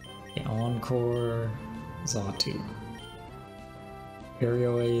 The Encore, Xatu.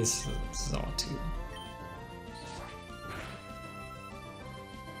 Aerial Ace, Xatu.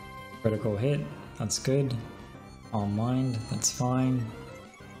 Critical hit, that's good. Calm Mind, that's fine.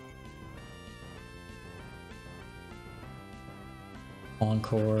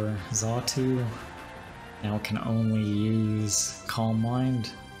 Encore, Xatu. Now can only use Calm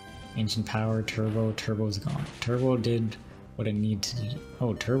Mind. Ancient Power, Turbo, Turbo's gone. Turbo did what it needed to do.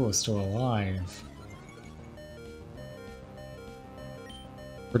 Oh, Turbo's still alive.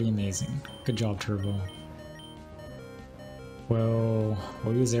 Pretty amazing. Good job, Turbo. Well,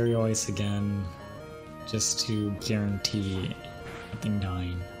 we'll use Aerial Ice again, just to guarantee nothing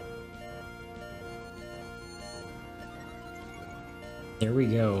dying. There we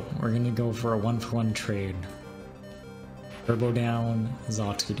go. We're gonna go for a 1-for-1 trade. Turbo down,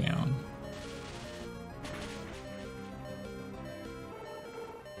 Xatu down.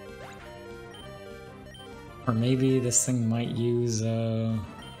 Or maybe this thing might use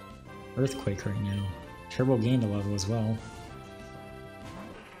Earthquake right now. Turbo gained a level as well.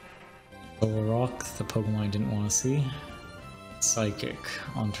 Solar Rock, the Pokemon I didn't want to see. Psychic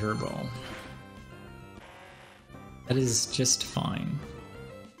on Turbo. That is just fine.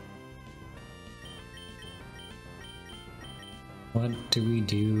 What do we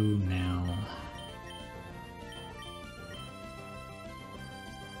do now?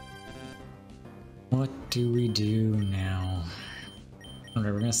 What do we do now?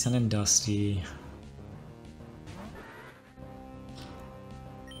 Alright, we're gonna send in Dusty.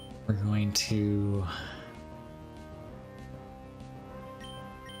 We're going to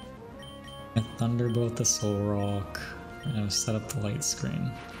Thunderbolt the Solrock. We're gonna set up the light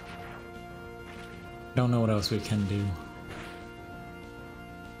screen. Don't know what else we can do.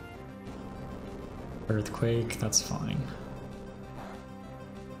 Earthquake, that's fine.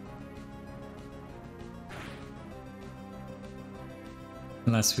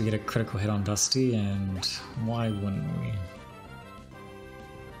 Unless we get a critical hit on Dusty, and why wouldn't we?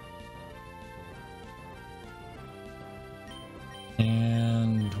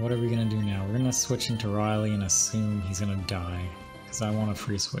 And what are we gonna do now? We're gonna switch into Riley and assume he's gonna die, because I want to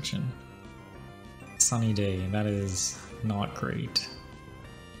free switch in. Sunny Day, that is not great.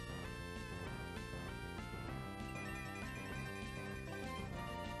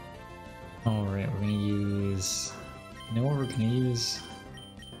 Alright, we're gonna use... You know what we're gonna use?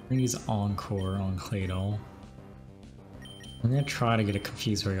 We're gonna use Encore on Claydol. We're gonna try to get a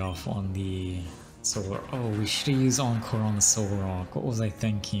Confuse Ray off on the Solar... Oh, we should have used Encore on the Solar Rock. What was I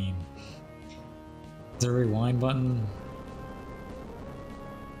thinking? Is there a rewind button?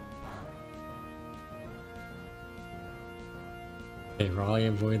 Okay, Raleigh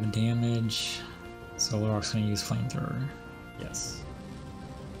avoid the damage. Solar Rock's gonna use Flamethrower. Yes.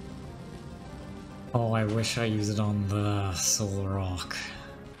 Oh, I wish I used it on the Solar Rock.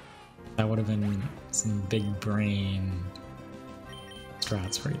 That would have been some big brain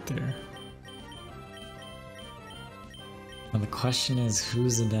strats right there. Now the question is,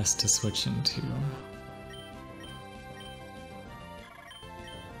 who's the best to switch into?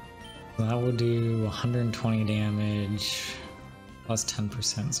 That will do 120 damage, plus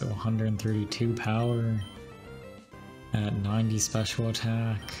 10%, so 132 power at 90 special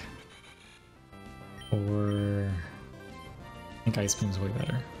attack. Or I think Ice Beam's way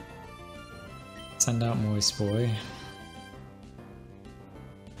better. Send out Moist Boy.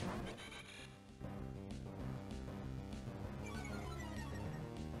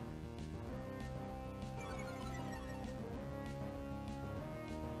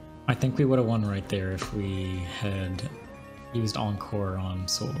 I think we would have won right there if we had used Encore on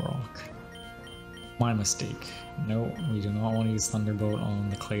Solar Rock. My mistake. No, we do not want to use Thunderbolt on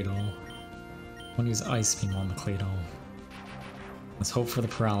the Claydol. I want to use Ice Beam on the Claydol. Let's hope for the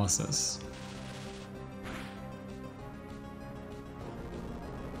paralysis.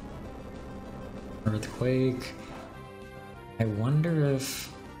 Earthquake. I wonder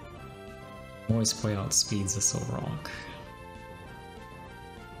if Moist Boy outspeeds the Solar Rock.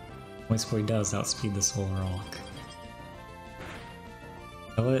 Moist Boy does outspeed the Solar Rock.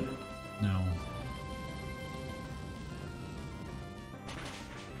 Kill it? No.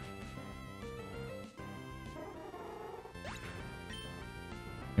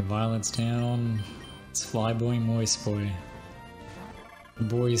 Violet's down. It's Flyboy, Moist Boy. The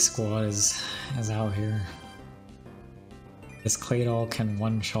boys squad is out here. This Claydol can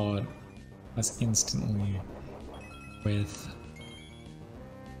one-shot us instantly with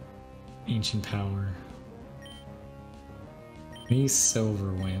Ancient Power. Me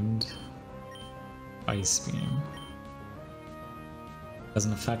Silverwind, Ice Beam.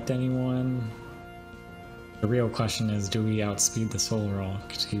 Doesn't affect anyone. The real question is, do we outspeed the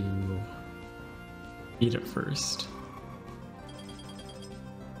Solrock to beat it first?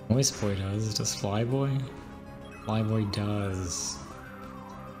 Moist Boy does. Does Flyboy? Flyboy does.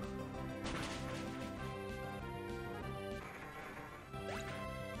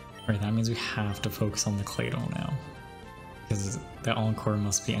 Right, that means we have to focus on the Claydol now. Because the Encore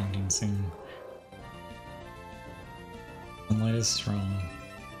must be ending soon. Sunlight is strong.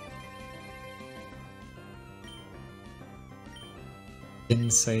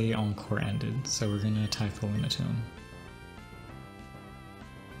 Didn't say Encore ended, so we're gonna attack the Lunatone.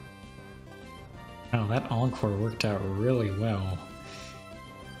 Wow, that Encore worked out really well.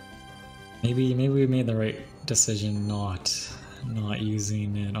 Maybe we made the right decision not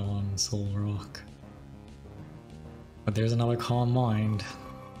using it on Solrock. But there's another Calm Mind.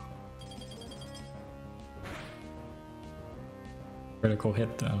 Critical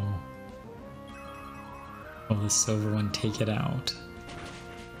hit though. Will the silver one take it out?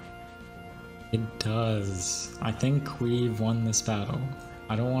 It does. I think we've won this battle.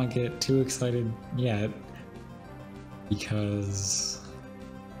 I don't want to get too excited yet because...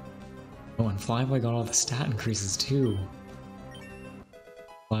 Oh, and Flyboy got all the stat increases too.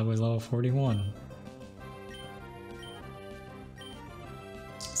 Flyboy's level 41.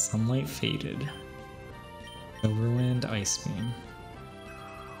 Sunlight faded. Silverwind, Ice Beam.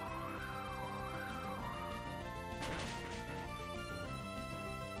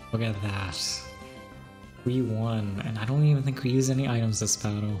 Look at that. We won, and I don't even think we used any items this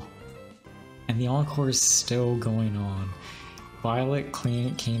battle. And the Encore is still going on. Violet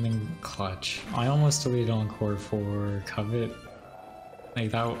came in clutch. I almost deleted Encore for Covet.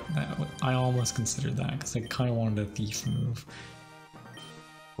 Like that I almost considered that because I kind of wanted a thief move.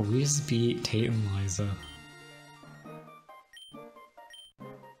 But we just beat Tate and Liza.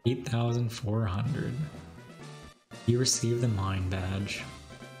 8,400. You received the Mine Badge.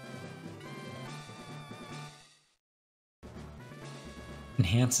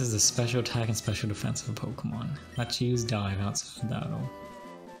 Enhances the special attack and special defense of a Pokemon. Lets you use Dive outside battle.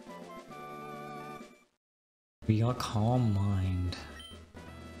 We got Calm Mind.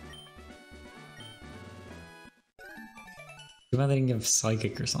 Too bad they didn't give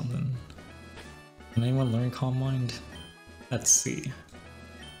Psychic or something. Can anyone learn Calm Mind? Let's see.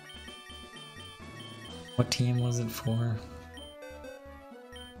 What team was it for?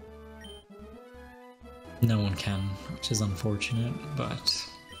 No one can, which is unfortunate, but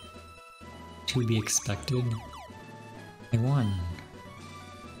to be expected. I won.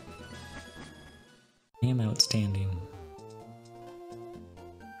 I am outstanding.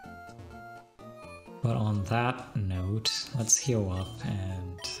 But on that note, let's heal up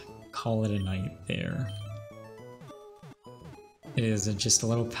and call it a night there. It is just a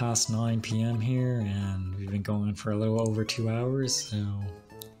little past 9 PM here, and we've been going for a little over 2 hours, so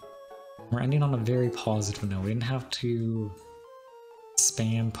we're ending on a very positive note. We didn't have to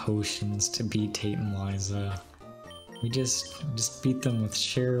spam potions to beat Tate and Liza. We just beat them with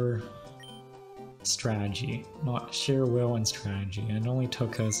sheer strategy, not sheer will and strategy. And it only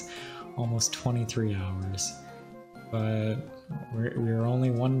took us almost 23 hours. But we're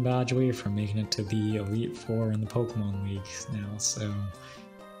only one badge away from making it to the Elite Four in the Pokemon League now, so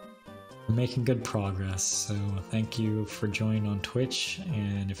we're making good progress. So thank you for joining on Twitch,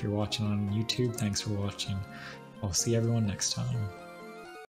 and if you're watching on YouTube, thanks for watching. I'll see everyone next time.